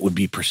 what would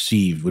be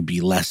perceived would be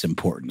less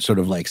important. Sort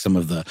of like some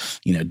of the,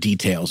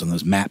 details on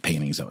those matte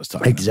paintings I was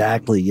talking about.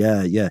 Exactly.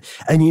 Yeah.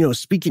 And,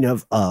 speaking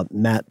of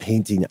matte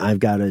painting, I've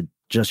got to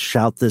just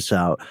shout this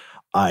out.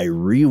 I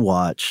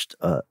rewatched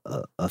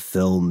a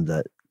film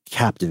that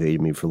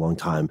captivated me for a long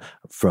time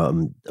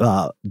from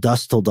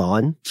Dusk Till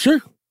Dawn.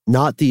 Sure.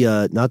 Not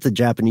the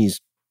Japanese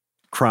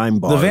crime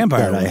bar the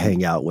vampire that I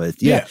hang out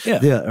with. Yeah,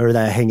 or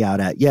that I hang out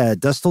at. Yeah,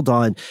 Dusk Till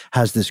Dawn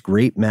has this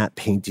great matte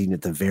painting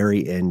at the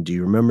very end. Do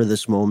you remember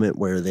this moment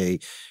where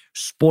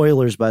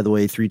spoilers, by the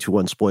way, 3, 2,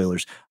 1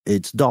 spoilers.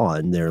 It's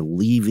dawn. They're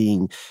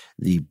leaving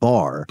the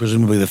bar.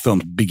 Presumably the film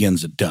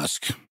begins at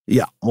dusk.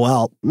 Yeah.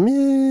 Well,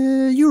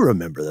 you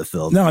remember the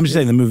film. No, I'm just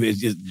saying the movie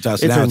is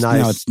dusk. Now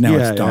it's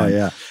dawn.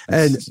 Yeah.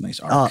 And it's a nice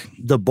arc.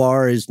 The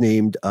bar is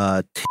named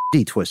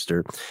Titty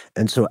Twister.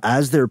 And so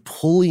as they're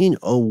pulling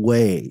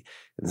away,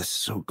 and this is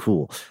so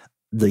cool,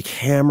 the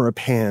camera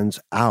pans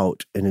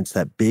out and it's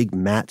that big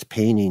matte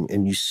painting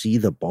and you see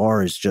the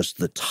bar is just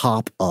the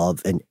top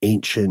of an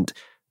ancient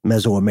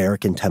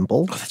Mesoamerican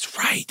temple. Oh, that's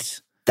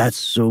right. That's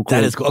so cool.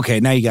 That is cool. Okay,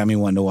 now you got me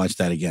wanting to watch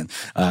that again.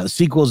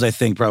 Sequels, I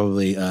think,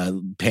 probably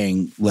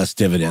paying less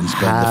dividends.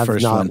 But the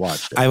first one,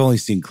 watched it. I've only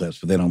seen clips,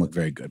 but they don't look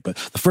very good. But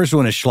the first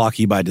one is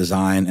schlocky by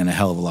design and a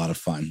hell of a lot of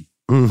fun.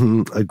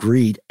 Mm-hmm,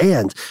 agreed.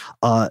 And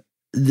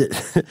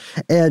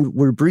and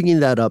we're bringing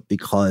that up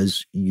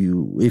because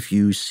if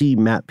you see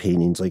matte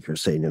paintings, like you're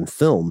saying, in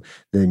film,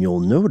 then you'll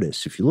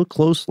notice, if you look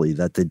closely,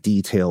 that the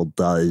detail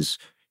does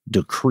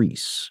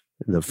decrease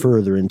the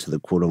further into the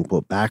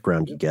quote-unquote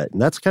background you get.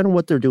 And that's kind of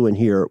what they're doing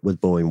here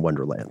with Boeing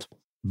Wonderland.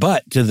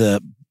 But to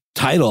the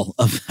title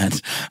of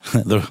that,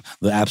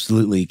 the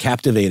absolutely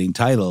captivating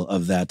title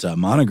of that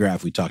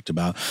monograph we talked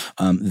about,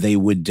 they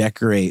would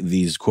decorate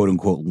these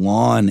quote-unquote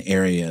lawn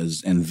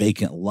areas and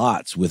vacant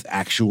lots with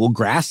actual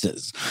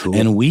grasses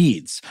and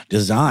weeds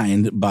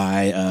designed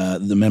by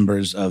the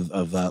members of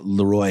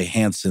Leroy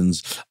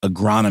Hansen's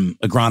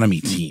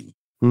agronomy team.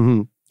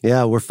 Mm-hmm.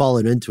 Yeah, we're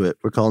falling into it.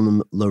 We're calling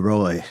them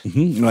Leroy.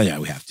 Mm-hmm. Oh, yeah,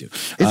 we have to.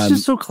 It's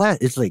just so class.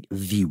 It's like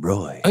the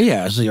Roy. Oh,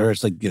 yeah. It's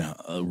like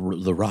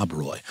the Rob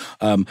Roy.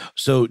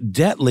 So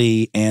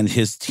Detley and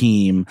his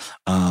team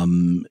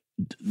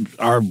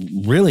are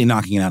really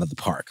knocking it out of the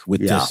park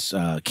with this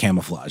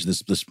camouflage.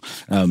 This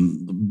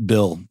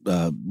Bill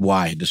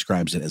Y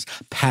describes it as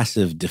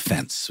passive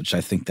defense, which I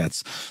think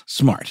that's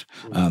smart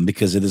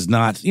because it is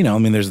not,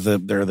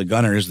 there are the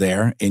gunners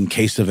there in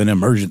case of an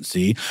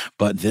emergency,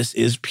 but this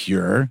is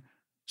pure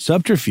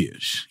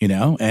subterfuge,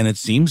 and it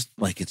seems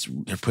like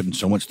they're putting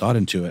so much thought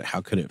into it.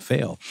 How could it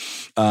fail?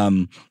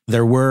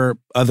 There were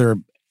other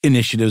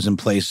initiatives in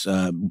place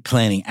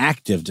planning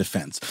active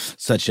defense,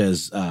 such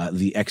as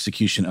the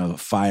execution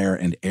of fire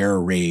and air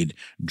raid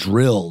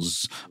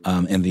drills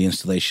and the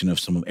installation of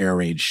some air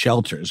raid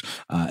shelters.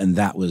 And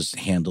that was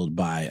handled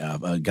by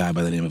a guy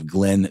by the name of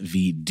Glenn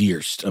V.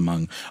 Dearst,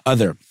 among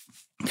other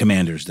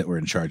commanders that were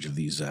in charge of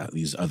these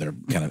other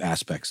kind of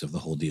aspects of the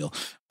whole deal.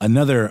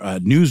 Another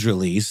news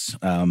release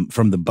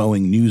from the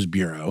Boeing News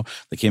Bureau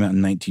that came out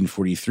in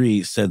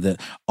 1943 said that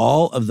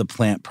all of the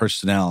plant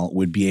personnel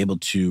would be able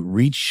to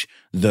reach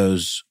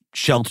those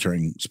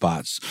sheltering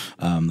spots,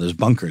 those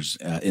bunkers,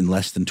 in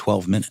less than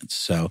 12 minutes.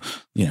 So,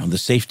 the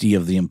safety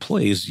of the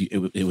employees,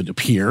 it would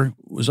appear,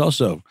 was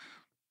also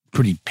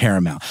pretty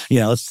paramount.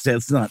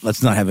 Let's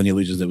not have any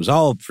illusions. It was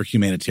all for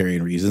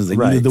humanitarian reasons. They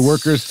needed the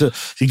workers to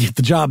get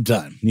the job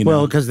done.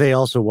 Well, because they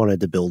also wanted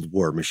to build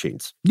war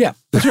machines. Yeah,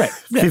 that's right.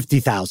 Yeah.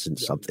 50,000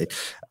 something.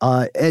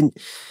 And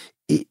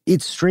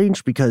it's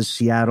strange because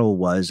Seattle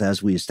was,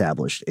 as we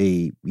established,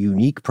 a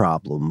unique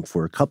problem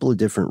for a couple of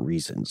different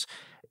reasons.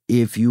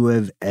 If you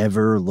have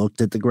ever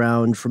looked at the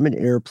ground from an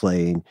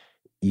airplane,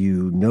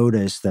 you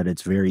notice that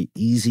it's very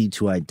easy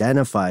to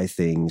identify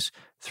things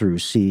through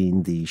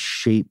seeing the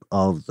shape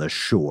of the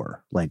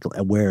shore, like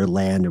where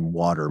land and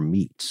water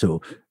meet.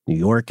 So New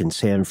York and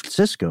San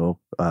Francisco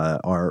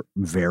are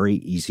very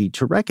easy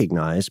to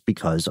recognize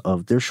because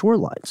of their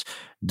shorelines.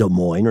 Des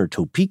Moines or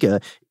Topeka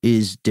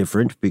is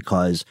different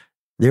because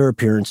their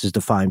appearance is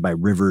defined by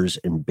rivers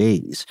and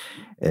bays.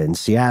 And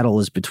Seattle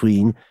is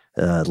between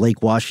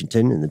Lake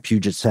Washington and the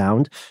Puget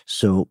Sound.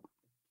 So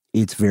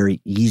it's very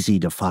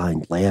easy to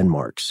find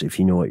landmarks if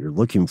you know what you're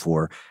looking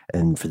for.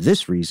 And for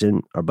this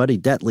reason, our buddy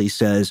Detley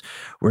says,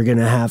 we're going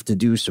to have to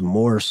do some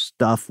more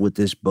stuff with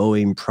this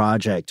Boeing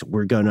project.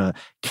 We're going to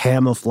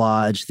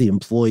camouflage the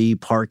employee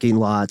parking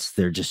lots.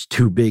 They're just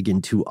too big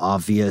and too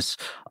obvious.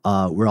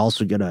 We're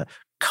also going to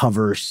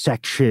cover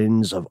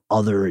sections of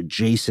other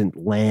adjacent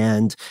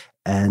land.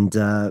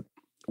 And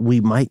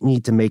we might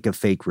need to make a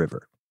fake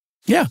river.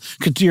 Yeah,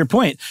 because to your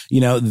point,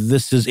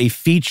 this is a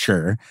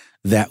feature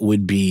that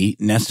would be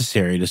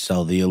necessary to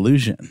sell the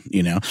illusion,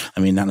 not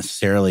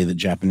necessarily that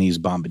Japanese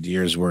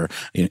bombardiers were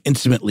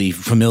intimately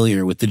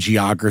familiar with the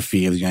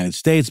geography of the United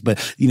States, but,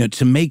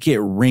 to make it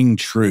ring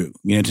true,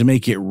 to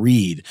make it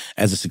read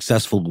as a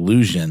successful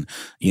illusion,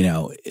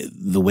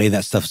 the way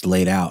that stuff's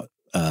laid out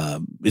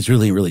is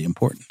really, really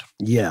important.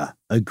 Yeah,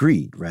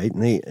 agreed, right?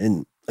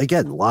 And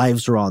again,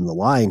 lives are on the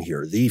line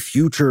here. The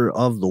future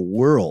of the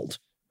world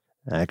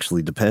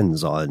actually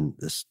depends on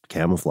this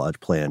camouflage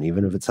plan,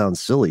 even if it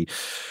sounds silly.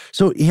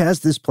 So he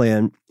has this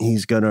plan.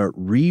 He's going to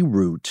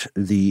reroute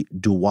the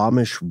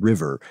Duwamish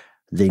River.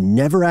 They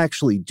never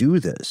actually do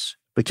this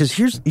because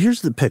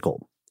here's the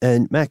pickle.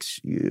 And Max,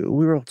 we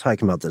were all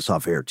talking about this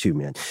off air too,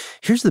 man.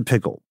 Here's the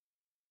pickle.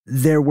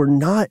 There were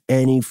not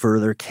any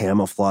further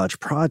camouflage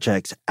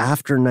projects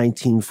after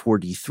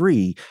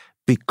 1943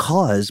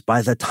 because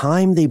by the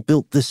time they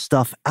built this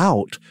stuff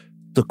out,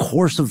 the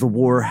course of the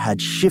war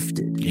had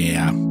shifted.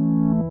 Yeah.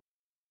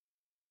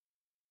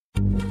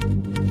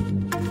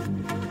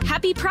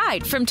 Happy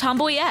Pride from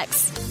Tomboy X,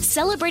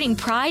 celebrating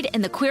pride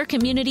and the queer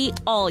community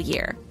all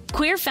year.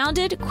 Queer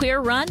founded, queer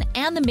run,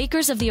 and the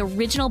makers of the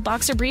original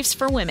boxer briefs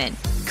for women,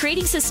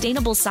 creating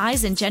sustainable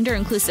size and gender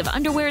inclusive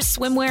underwear,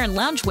 swimwear, and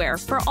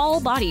loungewear for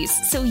all bodies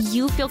so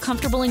you feel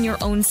comfortable in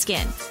your own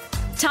skin.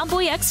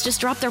 Tomboy X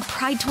just dropped their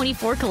Pride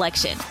 24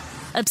 collection.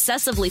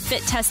 Obsessively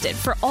fit tested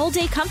for all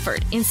day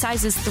comfort in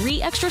sizes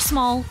 3 extra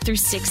small through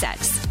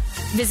 6X.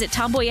 Visit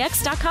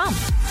tomboyx.com.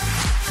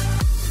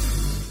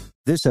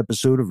 This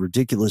episode of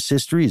Ridiculous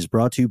History is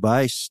brought to you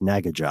by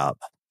Snagajob.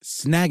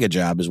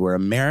 Snagajob is where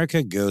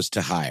America goes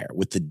to hire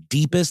with the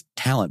deepest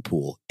talent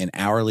pool in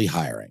hourly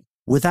hiring.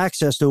 With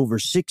access to over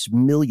 6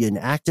 million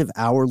active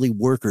hourly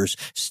workers,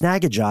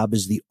 Snagajob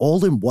is the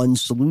all-in-one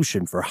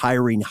solution for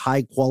hiring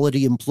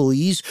high-quality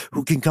employees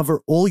who can cover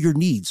all your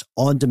needs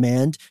on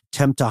demand,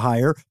 temp to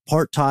hire,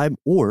 part-time,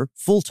 or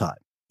full-time.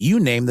 You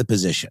name the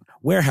position: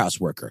 warehouse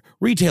worker,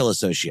 retail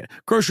associate,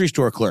 grocery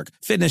store clerk,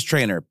 fitness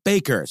trainer,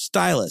 baker,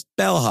 stylist,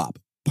 bellhop,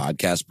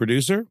 podcast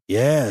producer.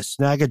 Yeah,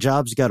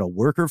 Snagajob's got a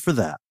worker for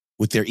that.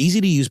 With their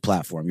easy-to-use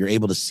platform, you're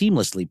able to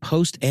seamlessly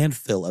post and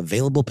fill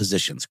available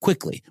positions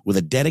quickly with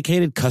a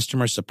dedicated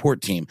customer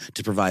support team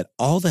to provide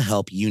all the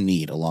help you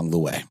need along the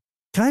way.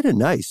 Kind of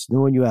nice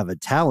knowing you have a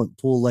talent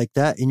pool like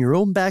that in your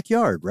own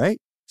backyard, right?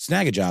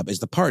 Snagajob is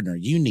the partner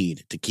you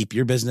need to keep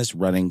your business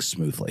running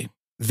smoothly.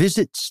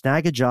 Visit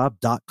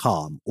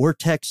snagajob.com or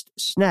text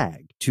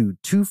SNAG to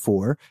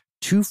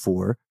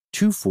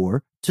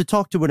 242424 to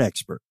talk to an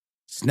expert.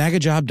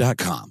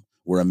 Snagajob.com,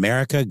 where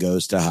America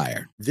goes to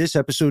hire. This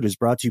episode is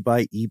brought to you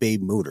by eBay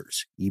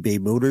Motors. eBay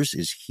Motors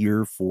is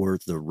here for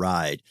the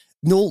ride.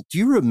 Noel, do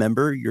you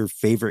remember your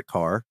favorite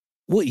car?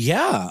 Well,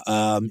 yeah.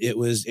 It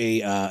was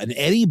an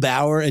Eddie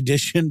Bauer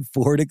edition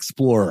Ford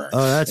Explorer.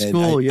 Oh, that's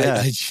cool.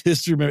 I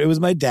just remember it was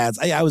my dad's.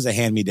 I was a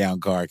hand-me-down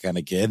car kind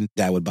of kid.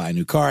 Dad would buy a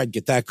new car. I'd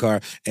get that car.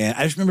 And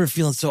I just remember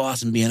feeling so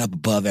awesome being up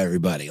above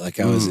everybody, like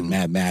I was in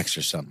Mad Max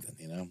or something,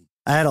 you know?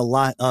 I had a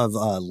lot of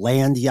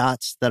land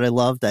yachts that I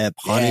loved. I had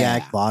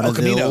Pontiac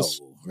Bonnevilles.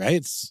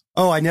 Right?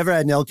 Oh, I never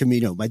had an El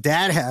Camino. My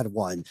dad had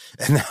one,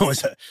 and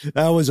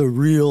that was a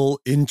real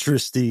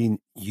interesting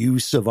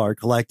use of our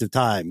collective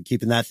time,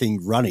 keeping that thing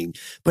running.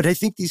 But I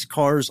think these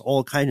cars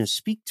all kind of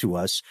speak to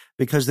us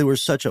because they were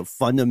such a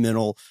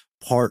fundamental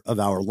part of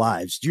our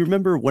lives. Do you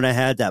remember when I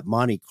had that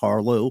Monte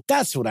Carlo?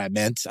 That's what I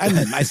meant.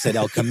 I said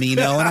El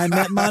Camino, and I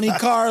meant Monte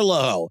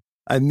Carlo.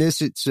 I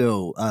miss it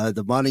so.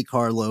 The Monte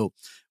Carlo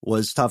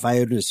was tough. I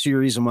had a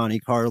series of Monte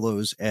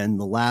Carlos, and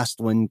the last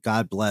one,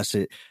 God bless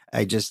it,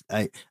 I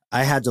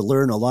had to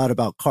learn a lot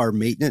about car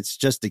maintenance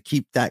just to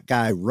keep that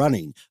guy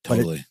running.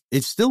 Totally. But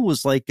it still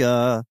was like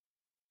a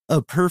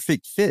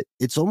perfect fit.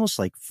 It's almost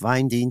like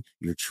finding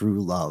your true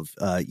love.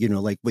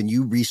 Like when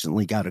you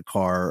recently got a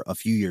car a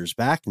few years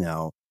back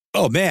now.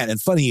 Oh, man. And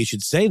funny you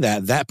should say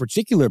that. That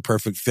particular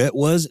perfect fit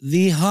was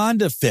the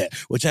Honda Fit,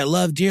 which I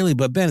love dearly.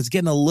 But, Ben, it's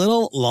getting a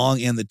little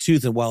long in the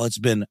tooth. And while it's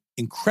been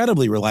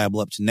incredibly reliable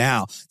up to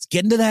now, it's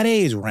getting to that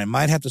age where I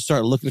might have to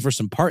start looking for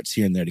some parts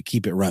here and there to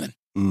keep it running.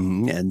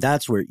 Mm-hmm. And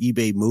that's where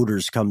eBay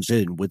Motors comes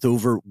in. With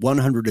over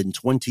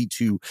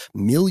 122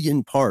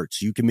 million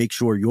parts, you can make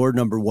sure your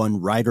number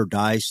one ride or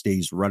die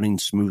stays running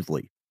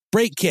smoothly.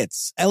 Brake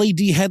kits,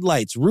 LED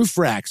headlights, roof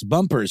racks,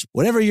 bumpers,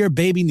 whatever your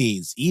baby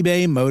needs,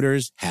 eBay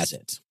Motors has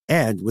it.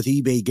 And with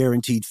eBay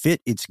Guaranteed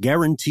Fit, it's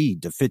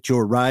guaranteed to fit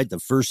your ride the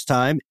first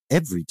time,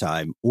 every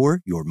time,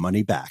 or your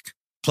money back.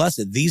 Plus,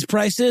 at these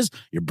prices,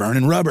 you're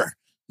burning rubber,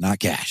 not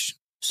cash.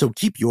 So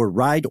keep your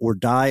ride or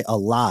die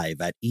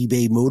alive at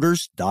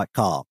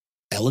ebaymotors.com.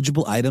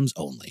 Eligible items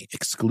only.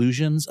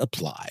 Exclusions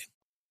apply.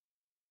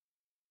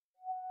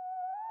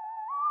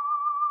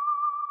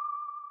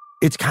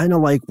 It's kind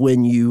of like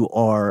when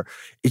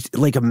it's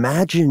like,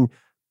 imagine,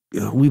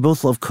 we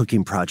both love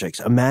cooking projects.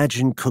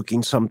 Imagine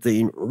cooking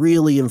something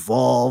really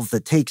involved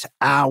that takes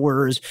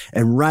hours,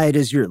 and right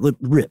as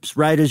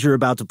you're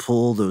about to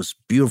pull those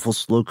beautiful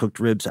slow-cooked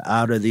ribs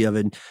out of the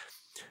oven,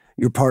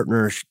 your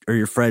partner or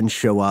your friends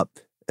show up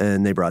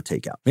and they brought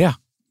takeout. Yeah.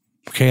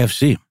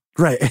 KFC.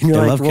 Right. And you're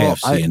I like, love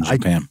KFC in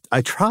Japan.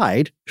 I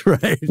tried.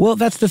 Right. Well,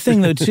 that's the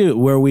thing, though, too,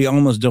 where we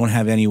almost don't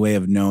have any way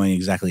of knowing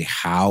exactly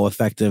how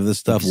effective this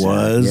stuff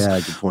was.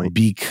 Yeah, good point.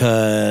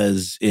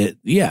 Because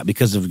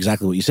of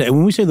exactly what you said. And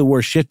when we say the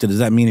war shifted, does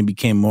that mean it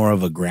became more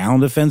of a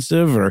ground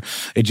offensive, or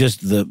it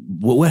just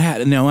what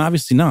had? No,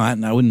 obviously not.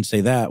 And I wouldn't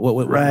say that. What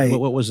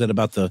was it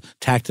about the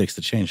tactics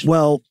that changed?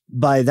 Well,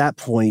 by that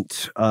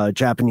point,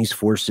 Japanese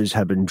forces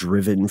had been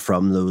driven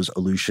from those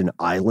Aleutian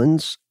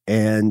Islands,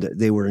 and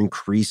they were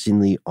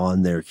increasingly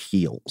on their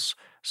heels.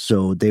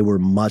 So they were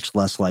much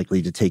less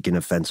likely to take an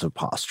offensive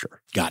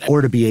posture. Got it.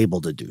 Or to be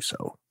able to do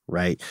so,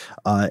 right?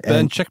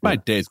 Ben, check my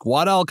dates.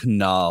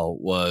 Guadalcanal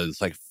was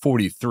like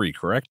 43,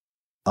 correct?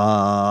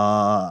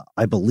 I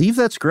believe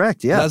that's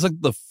correct, yeah. That's like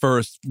the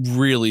first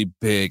really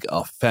big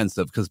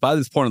offensive, because by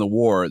this point in the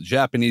war, the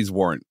Japanese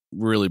weren't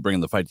really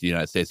bringing the fight to the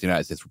United States. The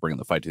United States were bringing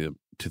the fight to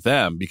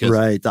them because...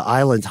 Right, the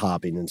island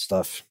hopping and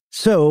stuff.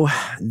 So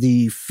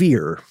the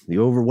fear, the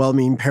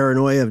overwhelming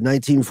paranoia of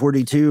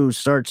 1942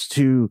 starts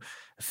to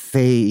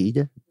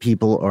fade.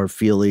 People are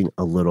feeling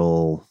a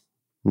little,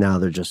 now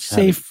they're just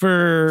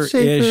safer,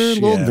 a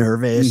little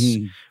nervous.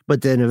 Mm-hmm.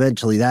 But then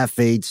eventually that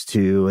fades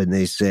too, and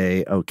they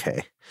say,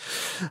 okay,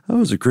 that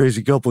was a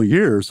crazy couple of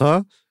years,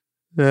 huh?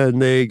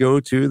 And they go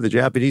to the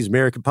Japanese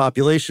American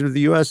population of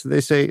the U.S. and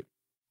they say,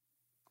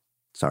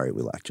 sorry,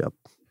 we locked you up.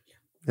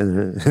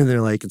 And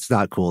they're like, it's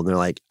not cool. And they're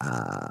like,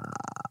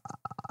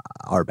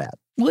 our bad.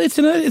 Well,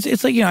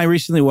 it's like, I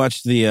recently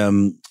watched the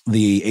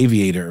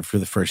Aviator for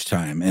the first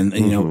time,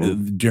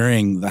 and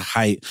during the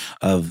height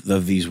of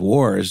these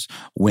wars,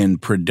 when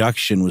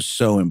production was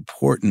so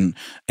important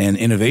and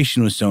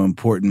innovation was so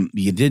important,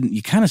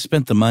 you kind of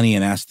spent the money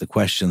and asked the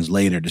questions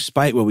later,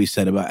 despite what we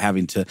said about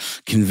having to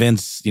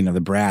convince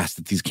the brass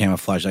that these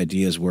camouflage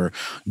ideas were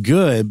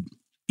good.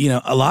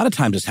 A lot of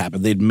times this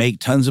happened. They'd make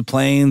tons of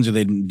planes, or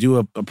they'd do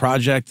a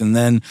project, and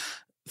then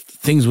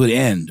things would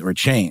end or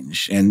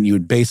change, and you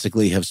would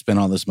basically have spent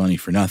all this money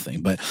for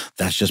nothing. But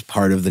that's just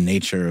part of the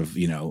nature of,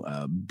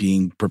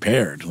 being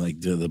prepared,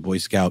 like the Boy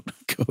Scout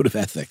code of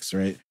ethics,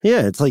 right?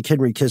 Yeah, it's like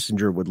Henry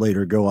Kissinger would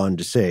later go on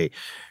to say,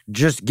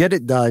 just get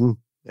it done,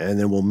 and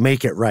then we'll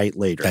make it right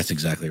later. That's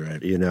exactly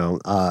right.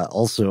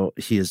 Also,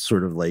 he is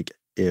sort of like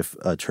if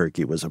a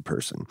turkey was a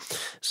person.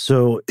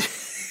 So...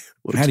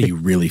 How do you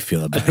really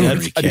feel about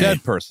a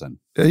dead person?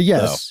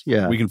 Yes,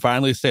 yeah. We can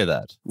finally say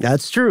that.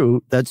 That's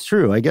true.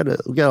 We got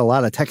a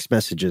lot of text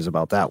messages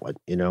about that one,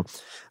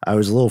 I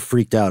was a little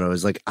freaked out. I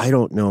was like, I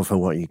don't know if I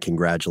want you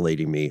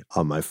congratulating me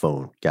on my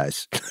phone,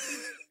 guys.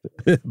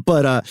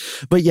 But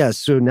yeah,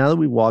 so now that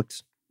we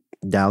walked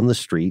down the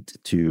street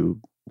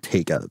to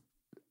take a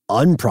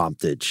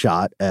unprompted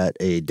shot at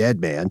a dead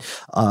man,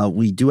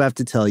 we do have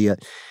to tell you,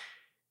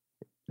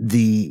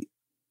 the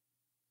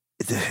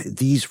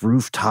these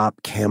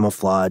rooftop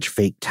camouflage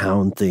fake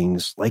town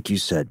things, like you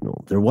said,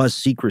 there was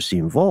secrecy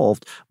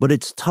involved, but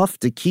it's tough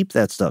to keep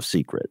that stuff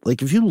secret.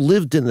 Like if you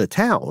lived in the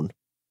town,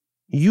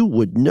 you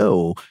would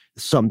know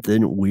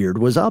something weird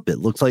was up. It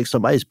looks like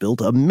somebody's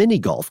built a mini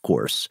golf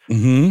course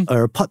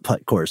or a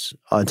putt-putt course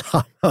on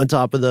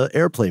top of the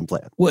airplane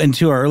plant. Well, and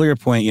to our earlier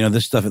point,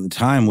 this stuff at the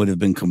time would have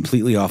been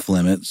completely off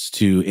limits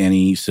to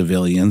any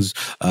civilians,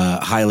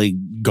 highly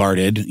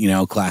guarded,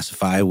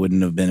 classified,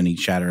 wouldn't have been any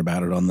chatter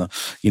about it on the,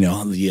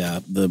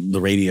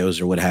 the radios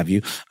or what have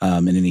you,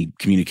 and any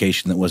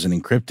communication that wasn't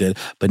encrypted.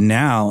 But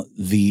now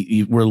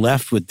we're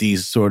left with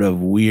these sort of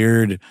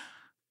weird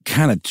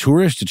kind of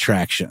tourist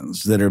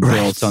attractions that are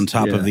built on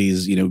top of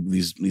these,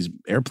 these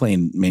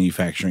airplane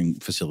manufacturing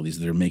facilities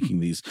that are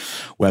making these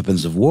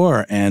weapons of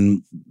war.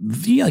 And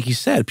like you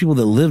said, people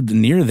that lived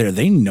near there,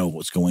 they know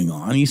what's going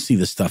on. You see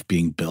the stuff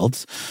being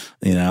built,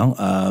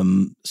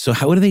 So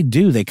what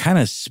do? They kind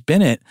of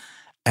spin it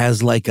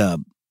as like a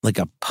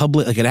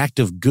public, like an act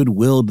of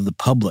goodwill to the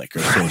public or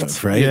sort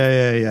of, right?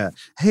 Yeah.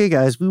 Hey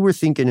guys, we were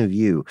thinking of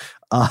you.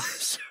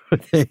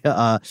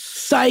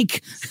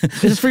 Psych!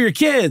 This is for your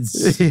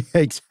kids.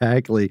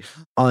 Exactly.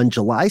 On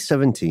July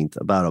 17th,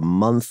 around a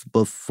month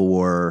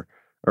before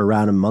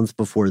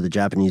the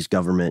Japanese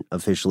government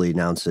officially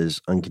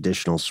announces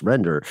unconditional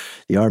surrender,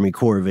 the Army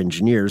Corps of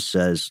Engineers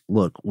says,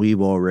 look,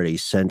 we've already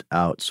sent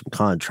out some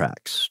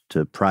contracts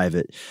to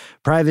private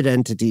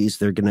entities.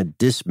 They're going to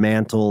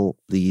dismantle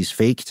these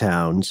fake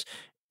towns.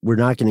 We're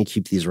not going to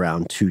keep these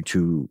around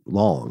too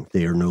long.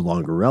 They are no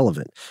longer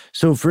relevant.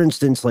 So, for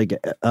instance, like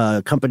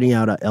a company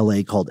out of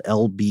LA called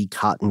LB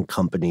Cotton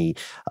Company,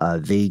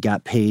 they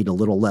got paid a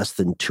little less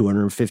than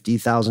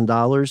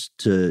 $250,000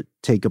 to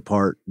take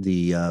apart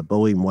the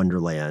Boeing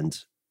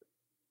Wonderland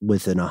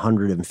within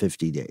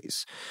 150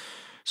 days.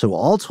 So,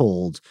 all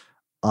told,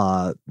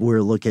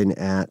 we're looking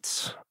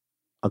at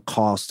a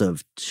cost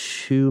of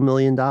 $2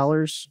 million.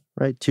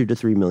 Right, $2 to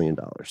 $3 million.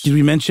 Did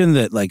we mention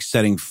that, like,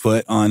 setting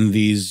foot on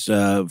these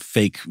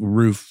fake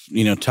roof,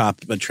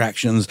 top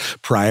attractions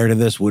prior to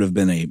this would have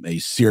been a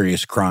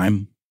serious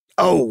crime?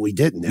 Oh, we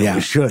didn't. Yeah,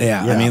 we should.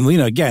 Yeah. I mean,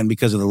 again,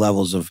 because of the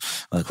levels of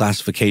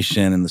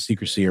classification and the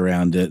secrecy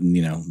around it, and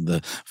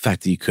the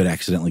fact that you could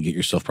accidentally get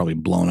yourself probably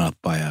blown up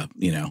by a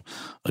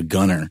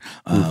gunner.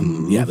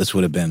 Yeah, this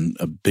would have been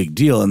a big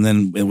deal. And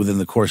then within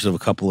the course of a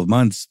couple of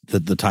months,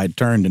 the tide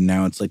turned, and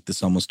now it's like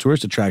this almost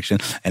tourist attraction,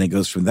 and it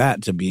goes from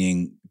that to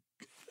being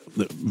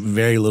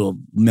very little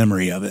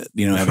memory of it,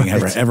 having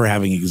ever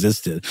having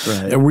existed.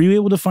 Right. Were you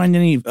able to find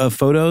any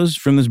photos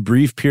from this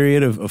brief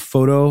period of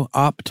photo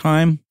op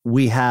time?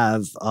 We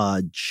have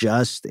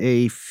just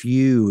a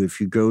few. If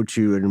you go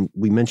to, and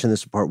we mentioned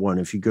this in part one,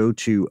 if you go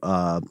to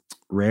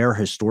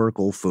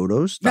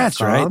rarehistoricalphotos.com.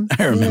 That's right.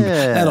 I remember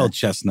that old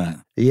chestnut.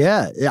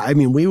 Yeah. I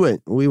mean, we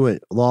went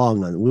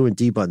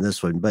deep on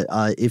this one, but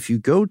if you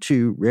go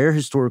to Rare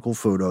Historical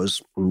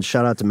Photos, and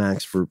shout out to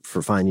Max for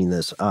finding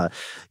this,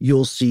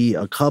 you'll see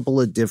a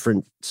couple of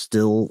different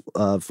still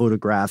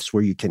photographs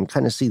where you can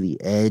kind of see the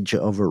edge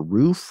of a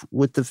roof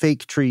with the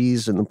fake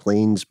trees and the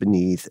planes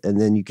beneath,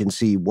 and then you can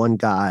see one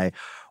guy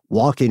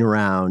walking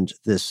around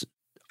this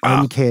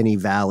uncanny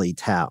valley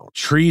town.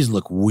 Trees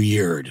look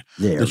weird.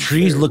 The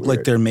trees look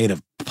like they're made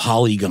of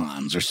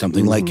polygons or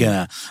something, like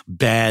a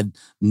bad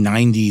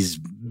 90s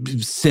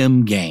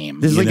sim game.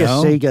 This is like a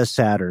Sega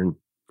Saturn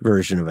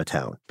version of a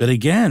town. But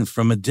again,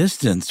 from a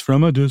distance,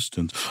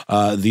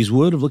 these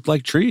would have looked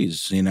like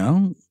trees,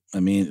 I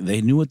mean,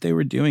 they knew what they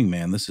were doing,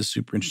 man. This is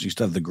super interesting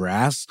stuff. The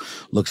grass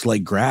looks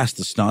like grass.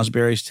 The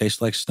snozzberries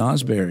taste like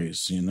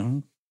snozzberries,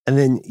 And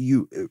then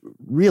you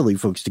really,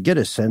 folks, to get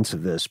a sense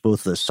of this,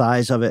 both the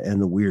size of it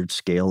and the weird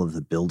scale of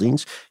the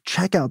buildings,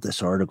 check out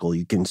this article.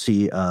 You can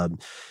see a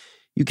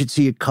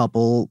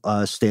couple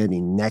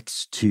standing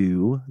next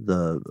to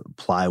the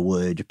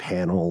plywood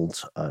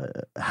paneled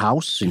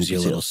house. You see a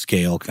little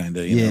scale kind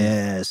of.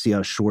 Yeah, see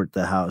how short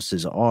the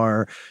houses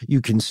are. You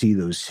can see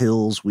those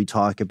hills we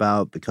talk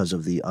about because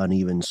of the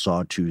uneven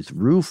sawtooth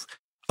roof.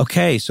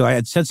 Okay, so I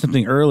had said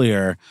something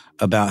earlier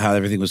about how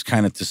everything was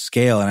kind of to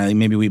scale, and I think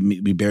maybe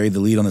we buried the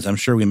lead on this. I'm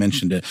sure we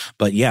mentioned it,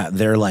 but yeah,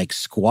 they're like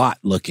squat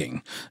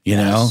looking,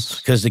 know,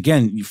 because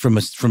again, from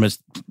a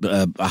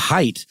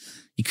height,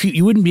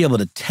 you wouldn't be able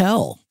to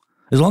tell.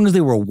 As long as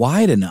they were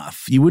wide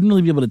enough, you wouldn't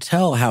really be able to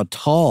tell how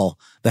tall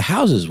the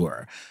houses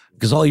were,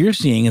 because all you're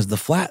seeing is the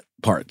flat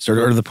parts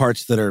or the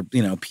parts that are,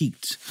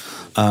 peaked.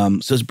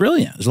 So it's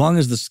brilliant. As long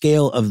as the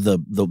scale of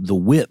the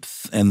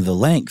width and the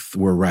length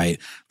were right,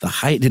 the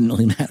height didn't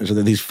really matter. So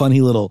they're these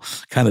funny little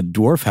kind of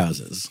dwarf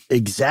houses.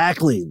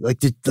 Exactly. Like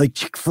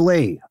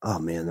Chick-fil-A. Oh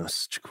man, that was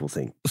such a cool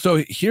thing.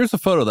 So here's a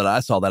photo that I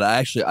saw that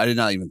I did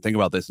not even think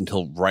about this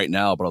until right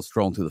now, but I was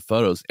scrolling through the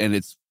photos, and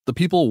it's the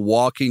people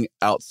walking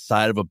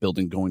outside of a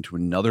building going to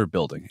another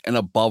building, and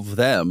above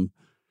them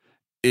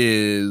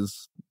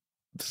is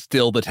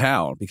still the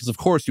town, because of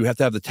course you have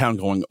to have the town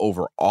going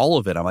over all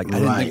of it. I'm like,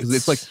 I didn't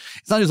think, because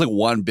it's not just like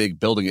one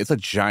big building, it's a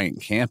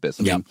giant campus.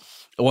 I mean,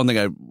 one thing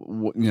I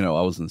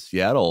was in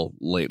Seattle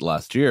late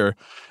last year,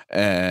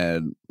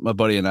 and my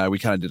buddy and I, we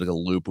kind of did like a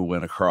loop. We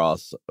went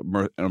across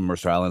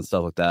Mercer Island and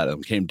stuff like that,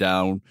 and came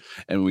down,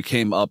 and we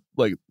came up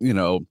like,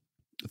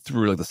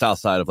 through like the south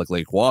side of like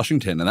Lake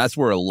Washington, and that's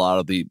where a lot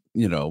of the,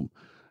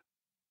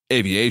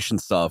 aviation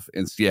stuff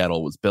in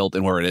Seattle was built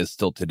and where it is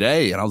still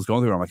today. And I was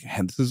going through, I'm like,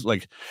 man, this is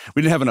like,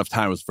 we didn't have enough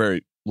time. It was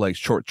very like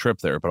short trip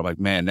there, but I'm like,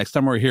 man, next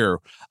time we're here,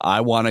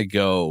 I want to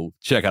go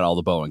check out all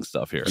the Boeing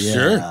stuff here. Yeah.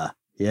 Sure.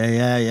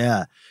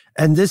 Yeah.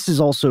 And this is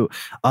also,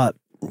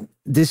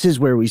 this is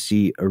where we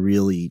see a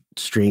really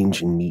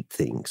strange and neat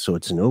thing. So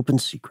it's an open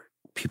secret.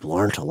 People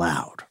aren't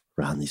allowed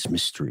around these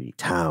mystery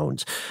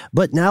towns.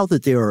 But now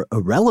that they are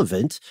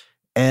irrelevant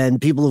and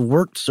people have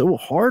worked so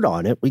hard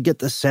on it, we get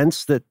the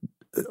sense that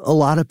a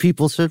lot of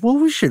people said, well,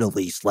 we should at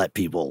least let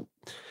people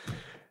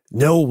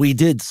know we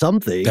did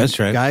something. That's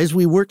right. Guys,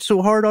 we worked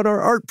so hard on our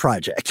art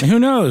project. Who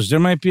knows? There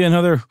might be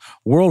another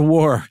world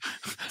war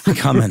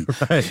coming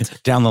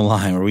down the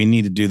line where we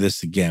need to do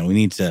this again. We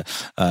need to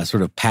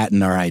sort of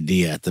patent our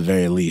idea at the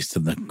very least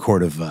in the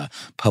court of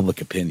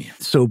public opinion.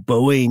 So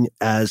Boeing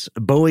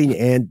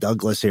and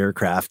Douglas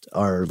Aircraft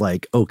are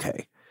like,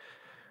 okay,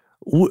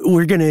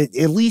 we're going to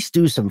at least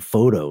do some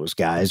photos,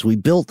 guys. We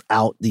built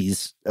out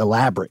these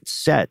elaborate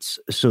sets.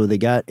 So they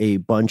got a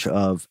bunch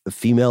of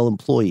female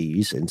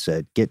employees and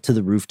said, get to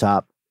the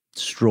rooftop,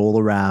 stroll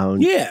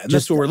around. Yeah,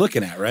 that's what we're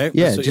looking at, right?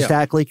 Yeah,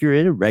 act like you're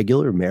in a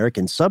regular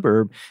American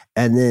suburb.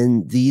 And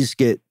then these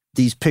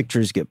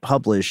pictures get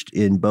published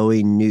in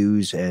Boeing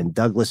News and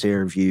Douglas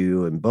Air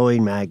View and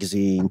Boeing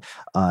Magazine,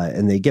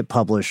 and they get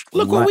published.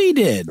 Look what we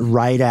did.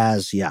 Right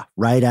as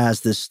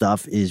this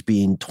stuff is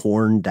being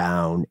torn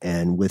down,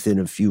 and within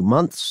a few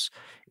months,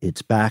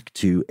 it's back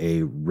to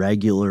a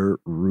regular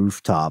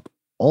rooftop.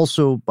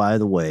 Also, by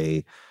the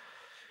way,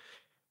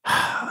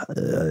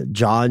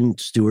 John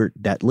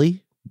Stuart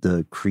Detley,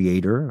 the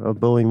creator of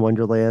Boeing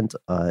Wonderland,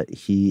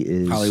 he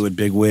is Hollywood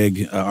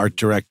bigwig, art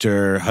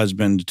director,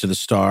 husband to the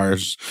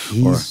stars.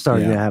 He's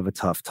starting to have a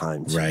tough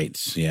time too.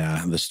 Right,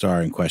 yeah. The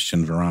star in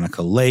question,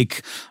 Veronica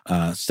Lake,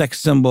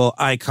 sex symbol,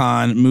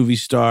 icon, movie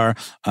star.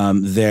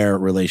 Their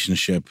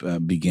relationship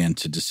began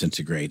to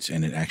disintegrate,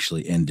 and it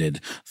actually ended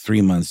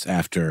 3 months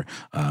after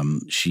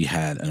she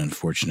had an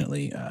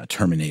unfortunately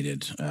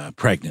terminated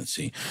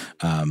pregnancy.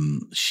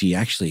 She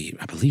actually,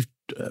 I believe,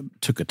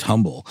 took a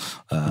tumble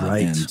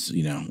and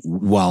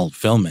while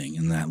filming,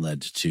 and that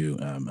led to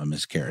a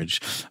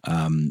miscarriage.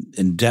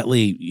 And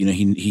Detley,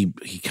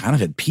 he kind of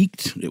had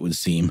peaked, it would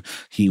seem.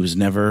 He was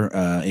never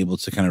able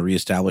to kind of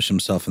reestablish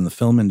himself in the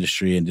film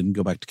industry and didn't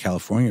go back to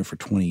California for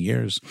 20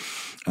 years.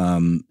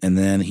 And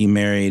then he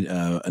married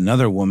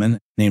another woman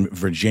named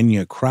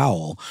Virginia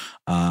Crowell.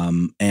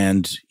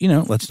 And,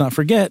 let's not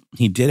forget,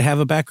 he did have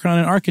a background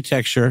in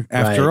architecture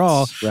after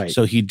all. Right.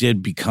 So he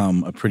did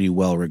become a pretty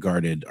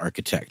well-regarded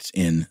architect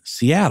in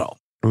Seattle.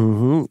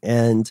 Mm-hmm.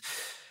 And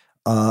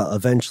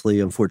eventually,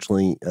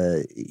 unfortunately,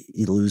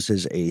 he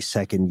loses a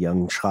second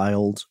young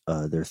child.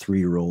 Their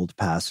 3-year-old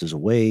passes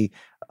away.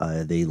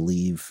 They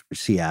leave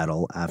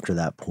Seattle after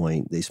that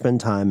point. They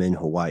spend time in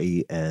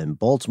Hawaii and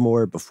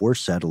Baltimore before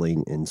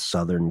settling in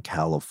Southern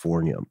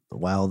California.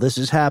 While this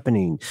is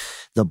happening,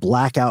 the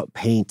blackout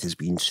paint is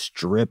being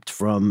stripped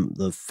from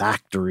the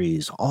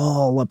factories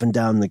all up and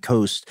down the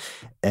coast.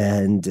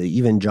 And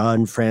even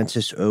John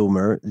Francis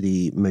Omer,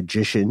 the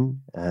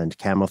magician and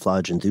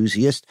camouflage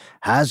enthusiast,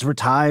 has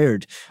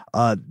retired.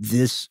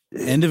 This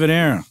end of an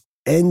era.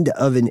 End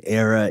of an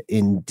era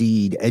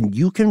indeed. And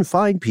you can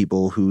find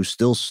people who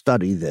still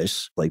study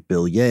this, like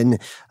Bill Yen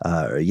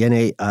or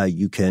Yene.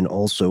 You can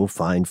also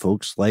find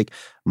folks like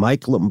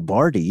Mike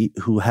Lombardi,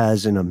 who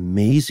has an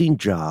amazing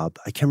job.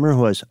 I can't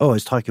remember who I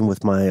was talking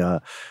with my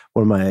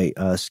one of my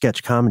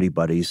sketch comedy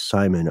buddies,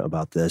 Simon,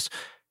 about this.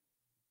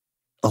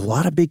 A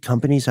lot of big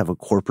companies have a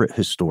corporate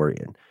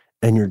historian,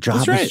 and your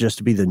job is just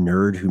to be the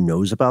nerd who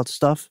knows about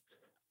stuff.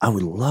 I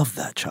would love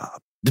that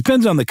job.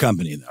 Depends on the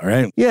company, though,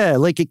 right? Yeah,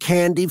 like a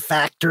candy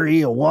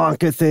factory, a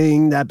Wonka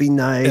thing, that'd be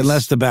nice.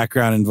 Unless the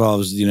background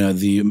involves,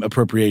 the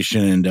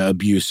appropriation and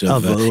abuse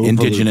of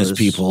indigenous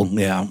people.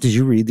 Yeah. Did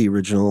you read the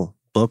original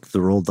book, the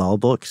Roald Dahl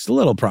book? It's a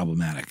little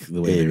problematic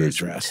the way they're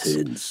addressed.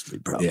 Intensely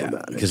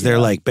problematic. Because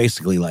they're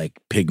basically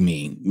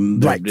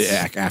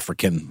pygmy,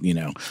 African,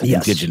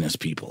 indigenous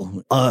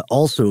people.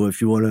 Also,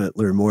 if you want to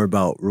learn more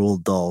about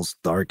Roald Dahl's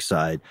dark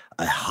side,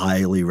 I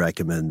highly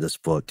recommend this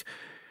book,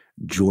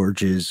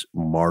 George's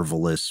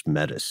Marvelous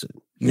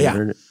Medicine.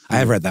 Yeah, I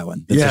have read that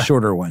one. It's a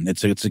shorter one.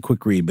 It's a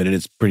quick read, but it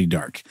is pretty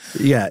dark.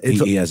 Yeah.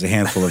 He has a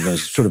handful of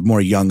those sort of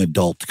more young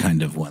adult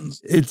kind of ones.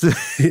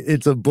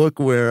 It's a book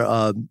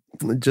where,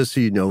 just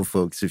so you know,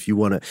 folks, if you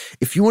want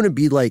to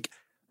be like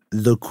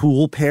the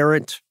cool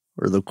parent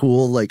or the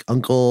cool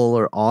uncle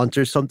or aunt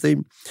or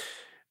something,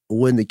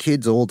 when the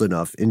kid's old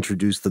enough,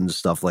 introduce them to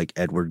stuff like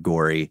Edward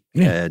Gorey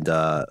and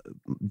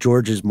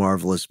George's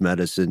Marvelous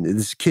Medicine.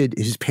 This kid,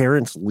 his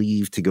parents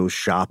leave to go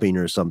shopping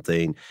or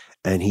something,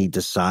 and he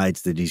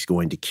decides that he's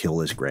going to kill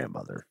his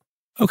grandmother.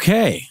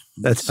 Okay.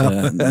 That's how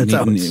it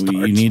starts.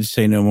 You need to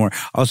say no more.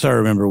 Also, I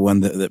remember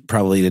one that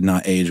probably did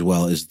not age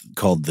well is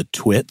called The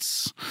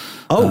Twits.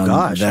 Oh,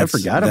 gosh, I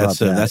forgot about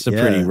that. That's a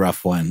pretty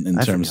rough one in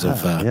terms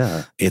of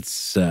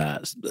it's,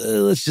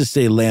 let's just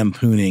say,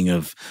 lampooning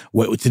of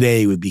what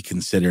today would be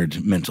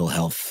considered mental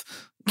health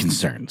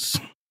concerns.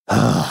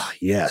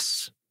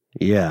 Yes.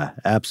 Yeah,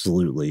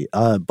 absolutely.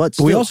 But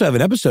we also have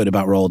an episode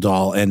about Roald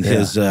Dahl and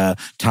his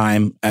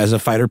time as a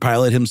fighter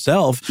pilot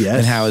himself,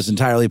 and how it's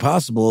entirely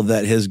possible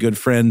that his good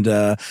friend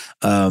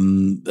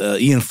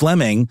Ian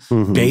Fleming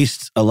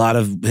based a lot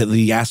of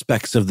the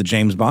aspects of the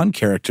James Bond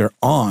character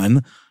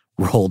on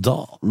Roald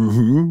Dahl.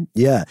 Mm-hmm.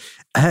 Yeah.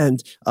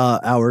 And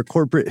our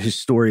corporate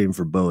historian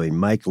for Boeing,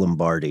 Mike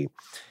Lombardi,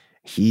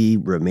 he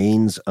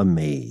remains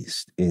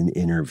amazed in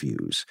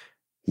interviews.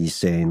 He's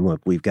saying,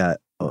 look, we've got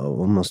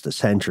almost a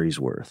century's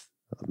worth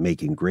of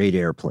making great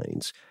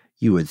airplanes.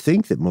 You would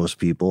think that most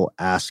people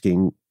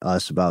asking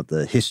us about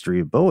the history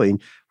of Boeing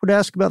would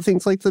ask about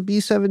things like the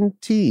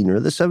B-17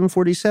 or the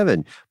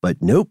 747. But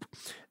nope,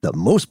 the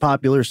most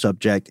popular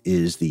subject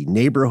is the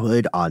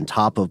neighborhood on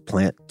top of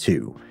Plant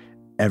 2.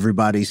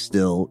 Everybody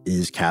still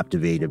is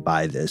captivated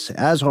by this,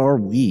 as are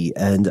we.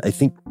 And I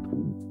think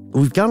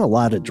we've gone a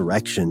lot of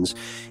directions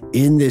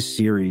in this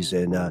series,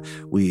 and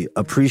we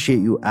appreciate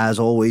you, as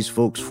always,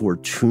 folks, for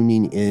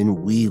tuning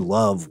in. We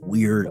love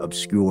weird,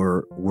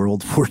 obscure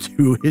World War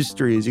II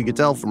history, as you can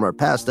tell from our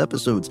past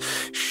episodes.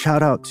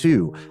 Shout out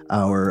to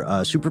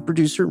our super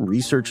producer and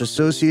research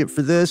associate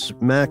for this,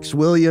 Max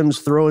Williams,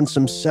 throwing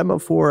some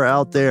semaphore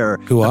out there.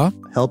 Hooah.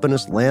 Helping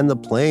us land the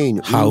plane.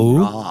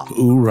 Hoorah,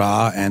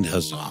 hoorah, and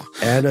huzzah.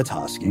 And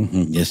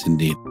Atoski. Yes,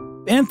 indeed.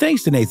 And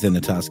thanks to Nathan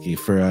Atoski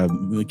for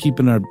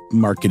keeping our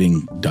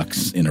marketing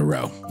ducks in a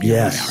row.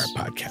 Yes.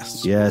 Our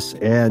podcasts. Yes.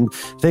 And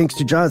thanks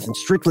to Jonathan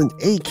Strickland,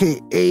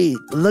 a.k.a.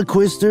 The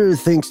Quister.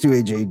 Thanks to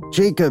A.J.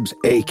 Jacobs,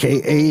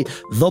 a.k.a.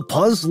 The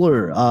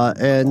Puzzler.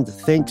 And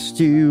thanks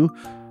to...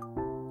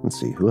 Let's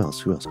see, who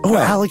else? Oh,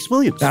 Alex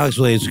Williams. Alex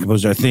Williams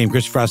composed our theme.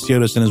 Chris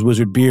Frostiotis and his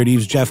wizard beard.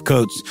 Eves Jeff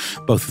Coates,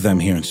 both of them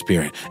here in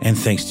spirit. And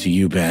thanks to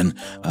you, Ben,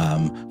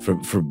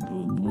 for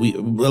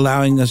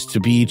allowing us to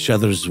be each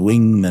other's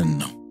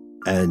wingmen.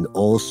 And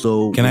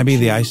also... Can I be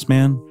the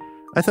Iceman?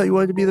 I thought you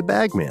wanted to be the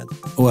Bagman.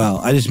 Well,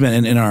 I just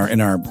meant in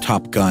our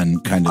Top Gun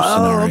kind of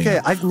scenario. Oh,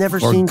 okay. I've never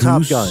seen Goose.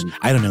 Top Gun.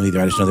 I don't know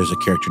either. I just know there's a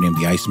character named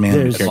the Iceman.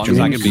 As long as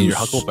I can be your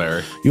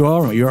Huckleberry.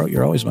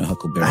 You're always my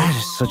Huckleberry. That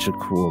is such a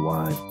cool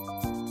line.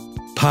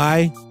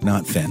 Pie,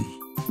 not thin.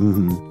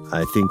 Mm-hmm.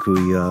 I think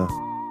we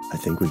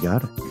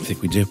got it. I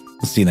think we do.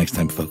 We'll see you next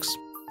time, folks.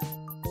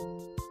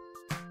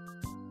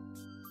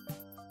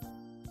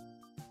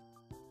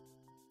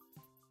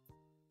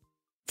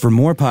 For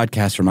more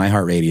podcasts from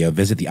iHeartRadio,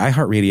 visit the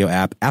iHeartRadio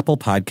app, Apple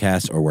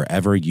Podcasts, or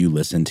wherever you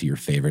listen to your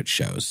favorite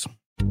shows.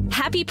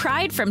 Happy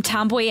Pride from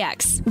Tomboy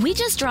X. We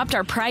just dropped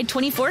our Pride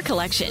 24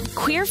 collection.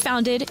 Queer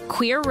founded,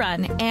 queer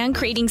run, and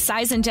creating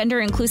size and gender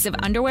inclusive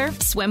underwear,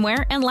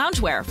 swimwear, and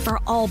loungewear for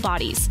all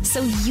bodies,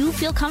 so you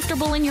feel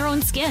comfortable in your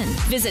own skin.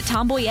 Visit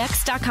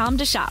tomboyx.com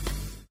to shop.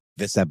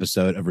 This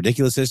episode of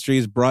Ridiculous History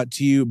is brought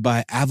to you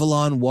by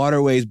Avalon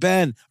Waterways.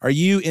 Ben, are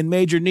you in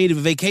major need of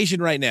a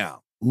vacation right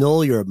now?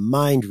 Noel, you're a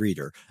mind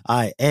reader.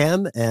 I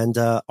am, and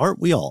aren't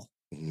we all?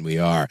 We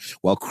are.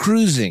 While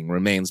cruising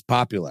remains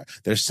popular,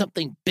 there's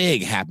something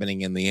big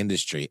happening in the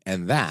industry,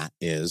 and that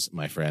is,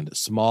 my friend,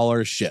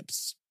 smaller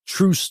ships.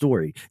 True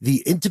story.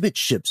 The intimate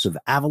ships of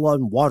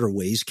Avalon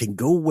Waterways can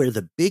go where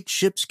the big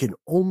ships can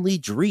only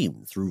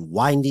dream, through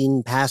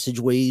winding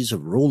passageways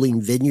of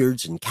rolling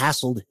vineyards and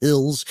castled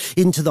hills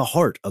into the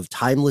heart of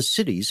timeless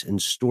cities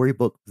and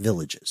storybook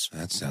villages.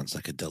 That sounds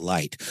like a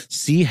delight.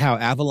 See how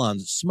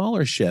Avalon's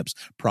smaller ships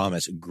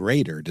promise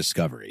greater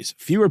discoveries,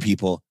 fewer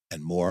people,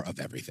 and more of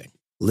everything.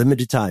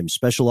 Limited time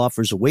special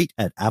offers await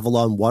at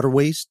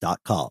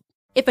avalonwaterways.com.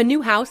 If a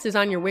new house is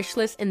on your wish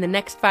list in the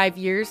next 5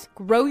 years,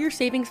 grow your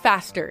savings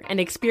faster and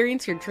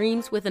experience your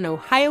dreams with an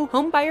Ohio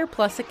Homebuyer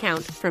Plus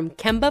account from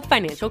Kemba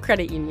Financial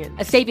Credit Union.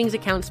 A savings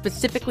account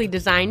specifically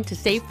designed to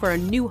save for a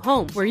new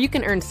home, where you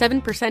can earn 7%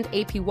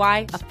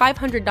 APY,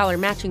 a $500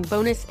 matching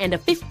bonus, and a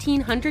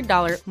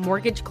 $1,500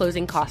 mortgage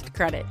closing cost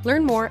credit.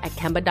 Learn more at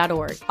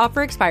Kemba.org.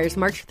 Offer expires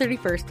March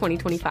 31st,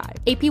 2025.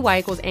 APY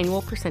equals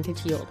annual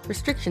percentage yield.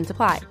 Restrictions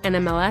apply.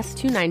 NMLS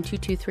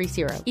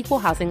 292230. Equal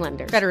housing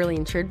lender. Federally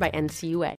insured by NCUA.